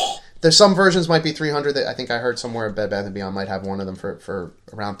there's some versions might be $300. That I think I heard somewhere Bed Bath & Beyond might have one of them for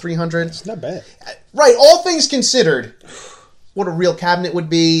around $300. It's not bad. Right, all things considered, what a real cabinet would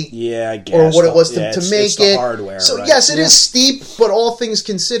be. Yeah, I guess. Or what it was to make it's the it. hardware, so right? yes, it is steep, but all things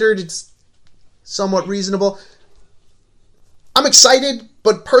considered, it's somewhat reasonable. I'm excited,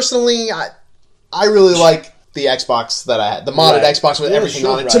 but personally, I really like the Xbox that I had. The modded Xbox with everything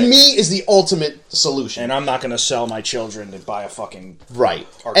on it. To me, is the ultimate solution. And I'm not going to sell my children to buy a fucking right.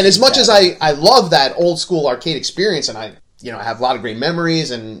 And as much as I love that old school arcade experience, and I have a lot of great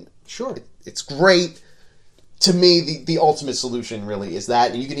memories, and it's great. To me, the ultimate solution really is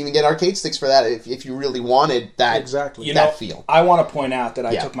that, and you can even get arcade sticks for that if you really wanted that that feel. I want to point out that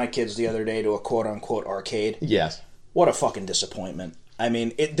I took my kids the other day to a quote unquote arcade. Yes. What a fucking disappointment. I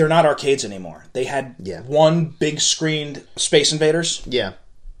mean, they're not arcades anymore. They had one big screened Space Invaders. Yeah.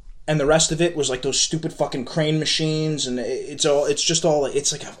 And the rest of it was like those stupid fucking crane machines, and it's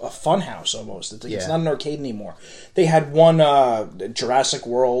like a fun house almost. It's not an arcade anymore. They had one Jurassic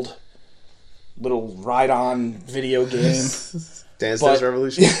World little ride-on video game. Dance Dance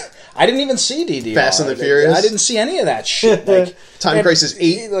Revolution. I didn't even see DDR. Fast and the Furious. I didn't see any of that shit. Like Time Crisis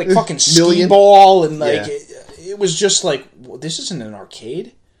 8, like fucking million. Skee-Ball, and like it was just like, well, this isn't an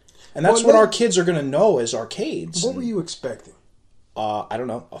arcade, and that's what our kids are gonna know as arcades. What were you expecting? I don't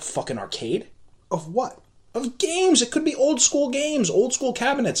know, a fucking arcade of what? Of games. It could be old school games, old school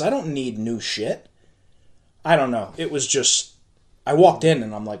cabinets. I don't need new shit. I don't know. It was just. I walked in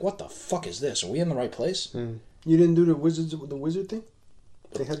and I'm like, what the fuck is this? Are we in the right place? You didn't do the wizard thing?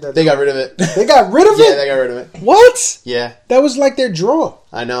 They had that. They got rid of it. They got rid of it? Yeah, they got rid of it. What? Yeah. That was like their draw.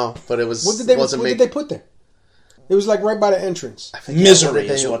 I know, but it was. What did they put there? It was like right by the entrance. Misery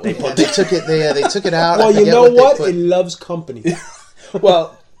is what they put. They took it. They took it out. Well, you know what? It loves company.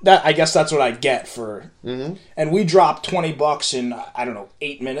 Well, I guess that's what I get for. Mm-hmm. And we dropped $20 in, I don't know,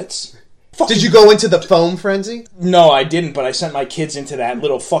 8 minutes. Did you go into the foam frenzy? No, I didn't, but I sent my kids into that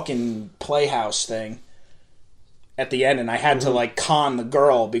little fucking playhouse thing at the end, and I had to, like, con the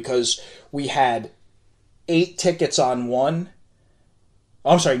girl because we had 8 tickets on one.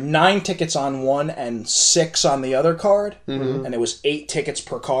 I'm sorry, 9 tickets on one and 6 on the other card, and it was 8 tickets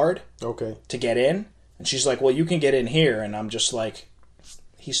per card to get in. And she's like, well, you can get in here, and I'm just like,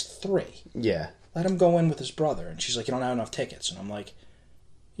 he's 3. Yeah. Let him go in with his brother. And she's like, you don't have enough tickets. And I'm like,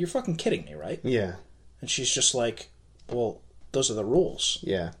 you're fucking kidding me, right? Yeah. And she's just like, well, those are the rules.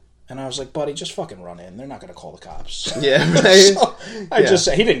 Yeah. And I was like, buddy, just fucking run in. They're not going to call the cops. Yeah, right? So I just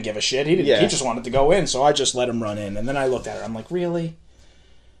said, he didn't give a shit. He just wanted to go in, so I just let him run in. And then I looked at her. I'm like, really?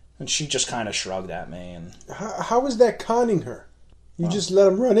 And she just kind of shrugged at me. And how is that conning her? You just let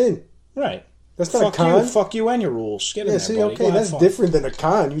him run in. Right. That's not a con. Fuck you and your rules. Get in there, see, buddy. okay, that's different than a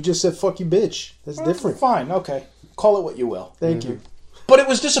con. You just said, fuck you, bitch. That's different. Fine, okay. Call it what you will. Thank you. But it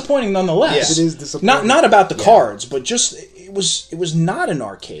was disappointing nonetheless. Yes, it is disappointing. Not about the cards, but just it was not an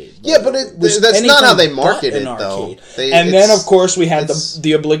arcade. Yeah, but that's not how they market it, though. And then, of course, we had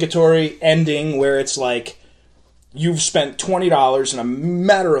the obligatory ending where it's like, you've spent $20 in a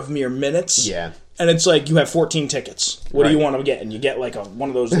matter of mere minutes. Yeah. And it's like, you have 14 tickets. What do you want to get? And you get like one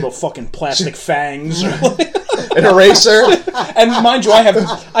of those little fucking plastic fangs. An eraser. And mind you, I have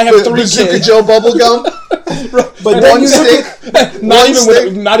 3 Bazooka kids. Joe bubblegum. But one stick.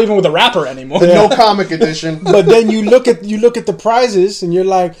 Not even with a wrapper anymore. No comic edition. But then you look at the prizes and you're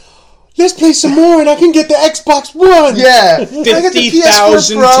like, let's play some more and I can get the Xbox One. Yeah.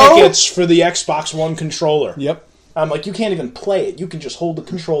 50,000 tickets for the Xbox One controller. Yep. I'm like, you can't even play it. You can just hold the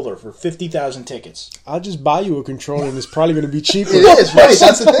controller for 50,000 tickets. I'll just buy you a controller and it's probably going to be cheaper. It is, right?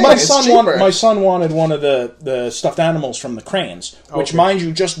 That's the thing. My son wanted one of the stuffed animals from the cranes, which, mind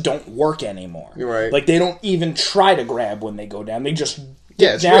you, just don't work anymore. You're right. Like, they don't even try to grab when they go down. They just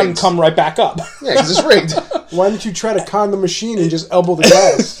it's down rigged. and come right back up. Yeah, because it's rigged. Why don't you try to con the machine and just elbow the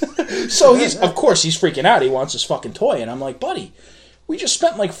glass? So he's freaking out. He wants his fucking toy. And I'm like, buddy, we just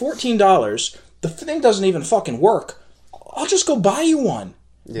spent like $14. The thing doesn't even fucking work. I'll just go buy you one.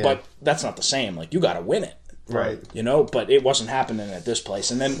 Yeah. But that's not the same. Like, you got to win it. Right. You know, but it wasn't happening at this place.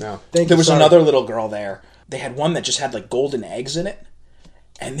 And then there was another little girl there. They had one that just had like golden eggs in it.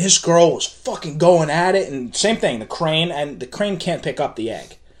 And this girl was fucking going at it. And same thing, the crane can't pick up the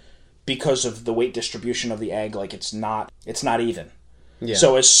egg because of the weight distribution of the egg. Like, it's not even. Yeah.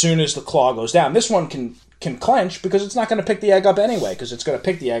 So as soon as the claw goes down, this one can clench because it's not going to pick the egg up anyway, because it's going to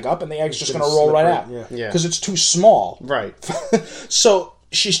pick the egg up and the egg's just going to roll right out. Yeah. Because it's too small. Right. So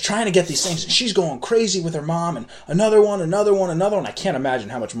she's trying to get these things, and she's going crazy with her mom, and another one. I can't imagine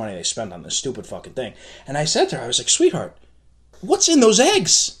how much money they spend on this stupid fucking thing. And I said to her, I was like, sweetheart, what's in those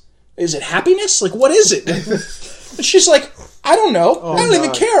eggs? Is it happiness? Like, what is it? And she's like, I don't know. I don't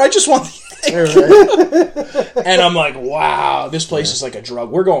even care. I just want the egg. And I'm like, wow, this place is like a drug.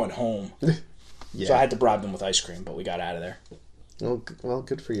 We're going home. Yeah. So I had to bribe them with ice cream, but we got out of there. Well,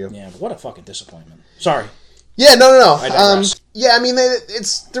 good for you. Yeah, but what a fucking disappointment. Sorry. Yeah, no. I mean,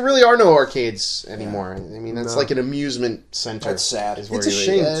 there really are no arcades anymore. I mean, that's like an amusement center. That's sad. It's a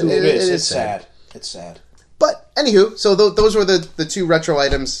shame, too. It is. It's sad. It's sad. But, anywho, so those were the 2 retro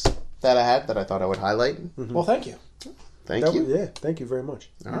items that I had that I thought I would highlight. Mm-hmm. Well, thank you. Thank you. Yeah, thank you very much.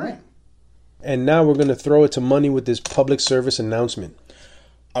 All right. And now we're going to throw it to Money with this public service announcement.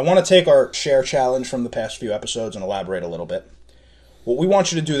 I want to take our share challenge from the past few episodes and elaborate a little bit. What we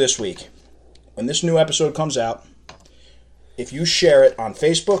want you to do this week, when this new episode comes out, if you share it on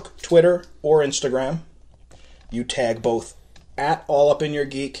Facebook, Twitter, or Instagram, you tag both at All Up In Your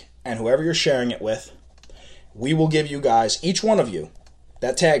Geek and whoever you're sharing it with, we will give you guys, each one of you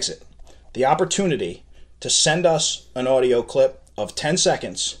that tags it, the opportunity to send us an audio clip of 10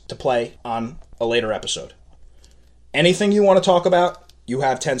 seconds to play on a later episode. Anything you want to talk about, you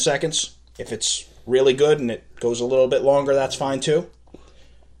have 10 seconds. If it's really good and it goes a little bit longer, that's fine too.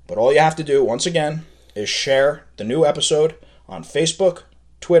 But all you have to do, once again, is share the new episode on Facebook,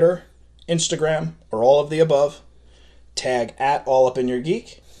 Twitter, Instagram, or all of the above. Tag at All Up In Your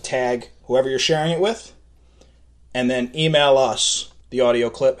Geek. Tag whoever you're sharing it with. And then email us the audio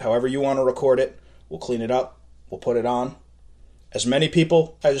clip, however you want to record it. We'll clean it up. We'll put it on. As many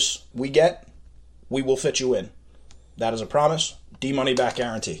people as we get, we will fit you in. That is a promise. D-money back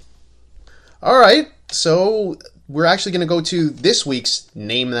guarantee. All right. So we're actually going to go to this week's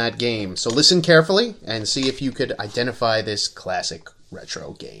Name That Game. So listen carefully and see if you could identify this classic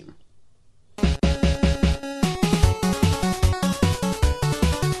retro game.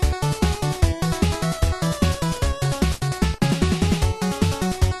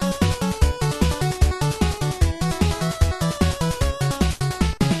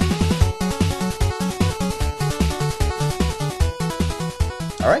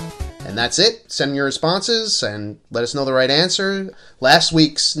 Alright, and that's it. Send your responses and let us know the right answer. Last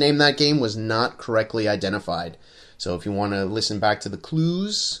week's Name That Game was not correctly identified. So if you want to listen back to the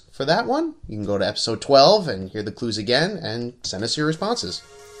clues for that one, you can go to episode 12 and hear the clues again and send us your responses.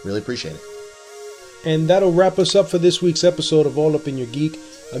 Really appreciate it. And that'll wrap us up for this week's episode of All Up in Your Geek.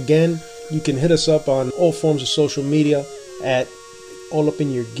 Again, you can hit us up on all forms of social media at All Up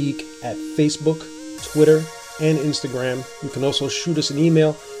in Your Geek at Facebook, Twitter, and Instagram. You can also shoot us an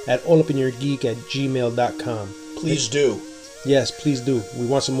email at allupinyourgeek@gmail.com. Please do. Yes, please do. We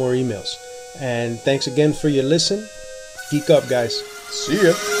want some more emails. And thanks again for your listen. Geek up, guys. See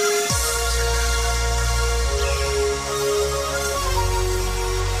ya.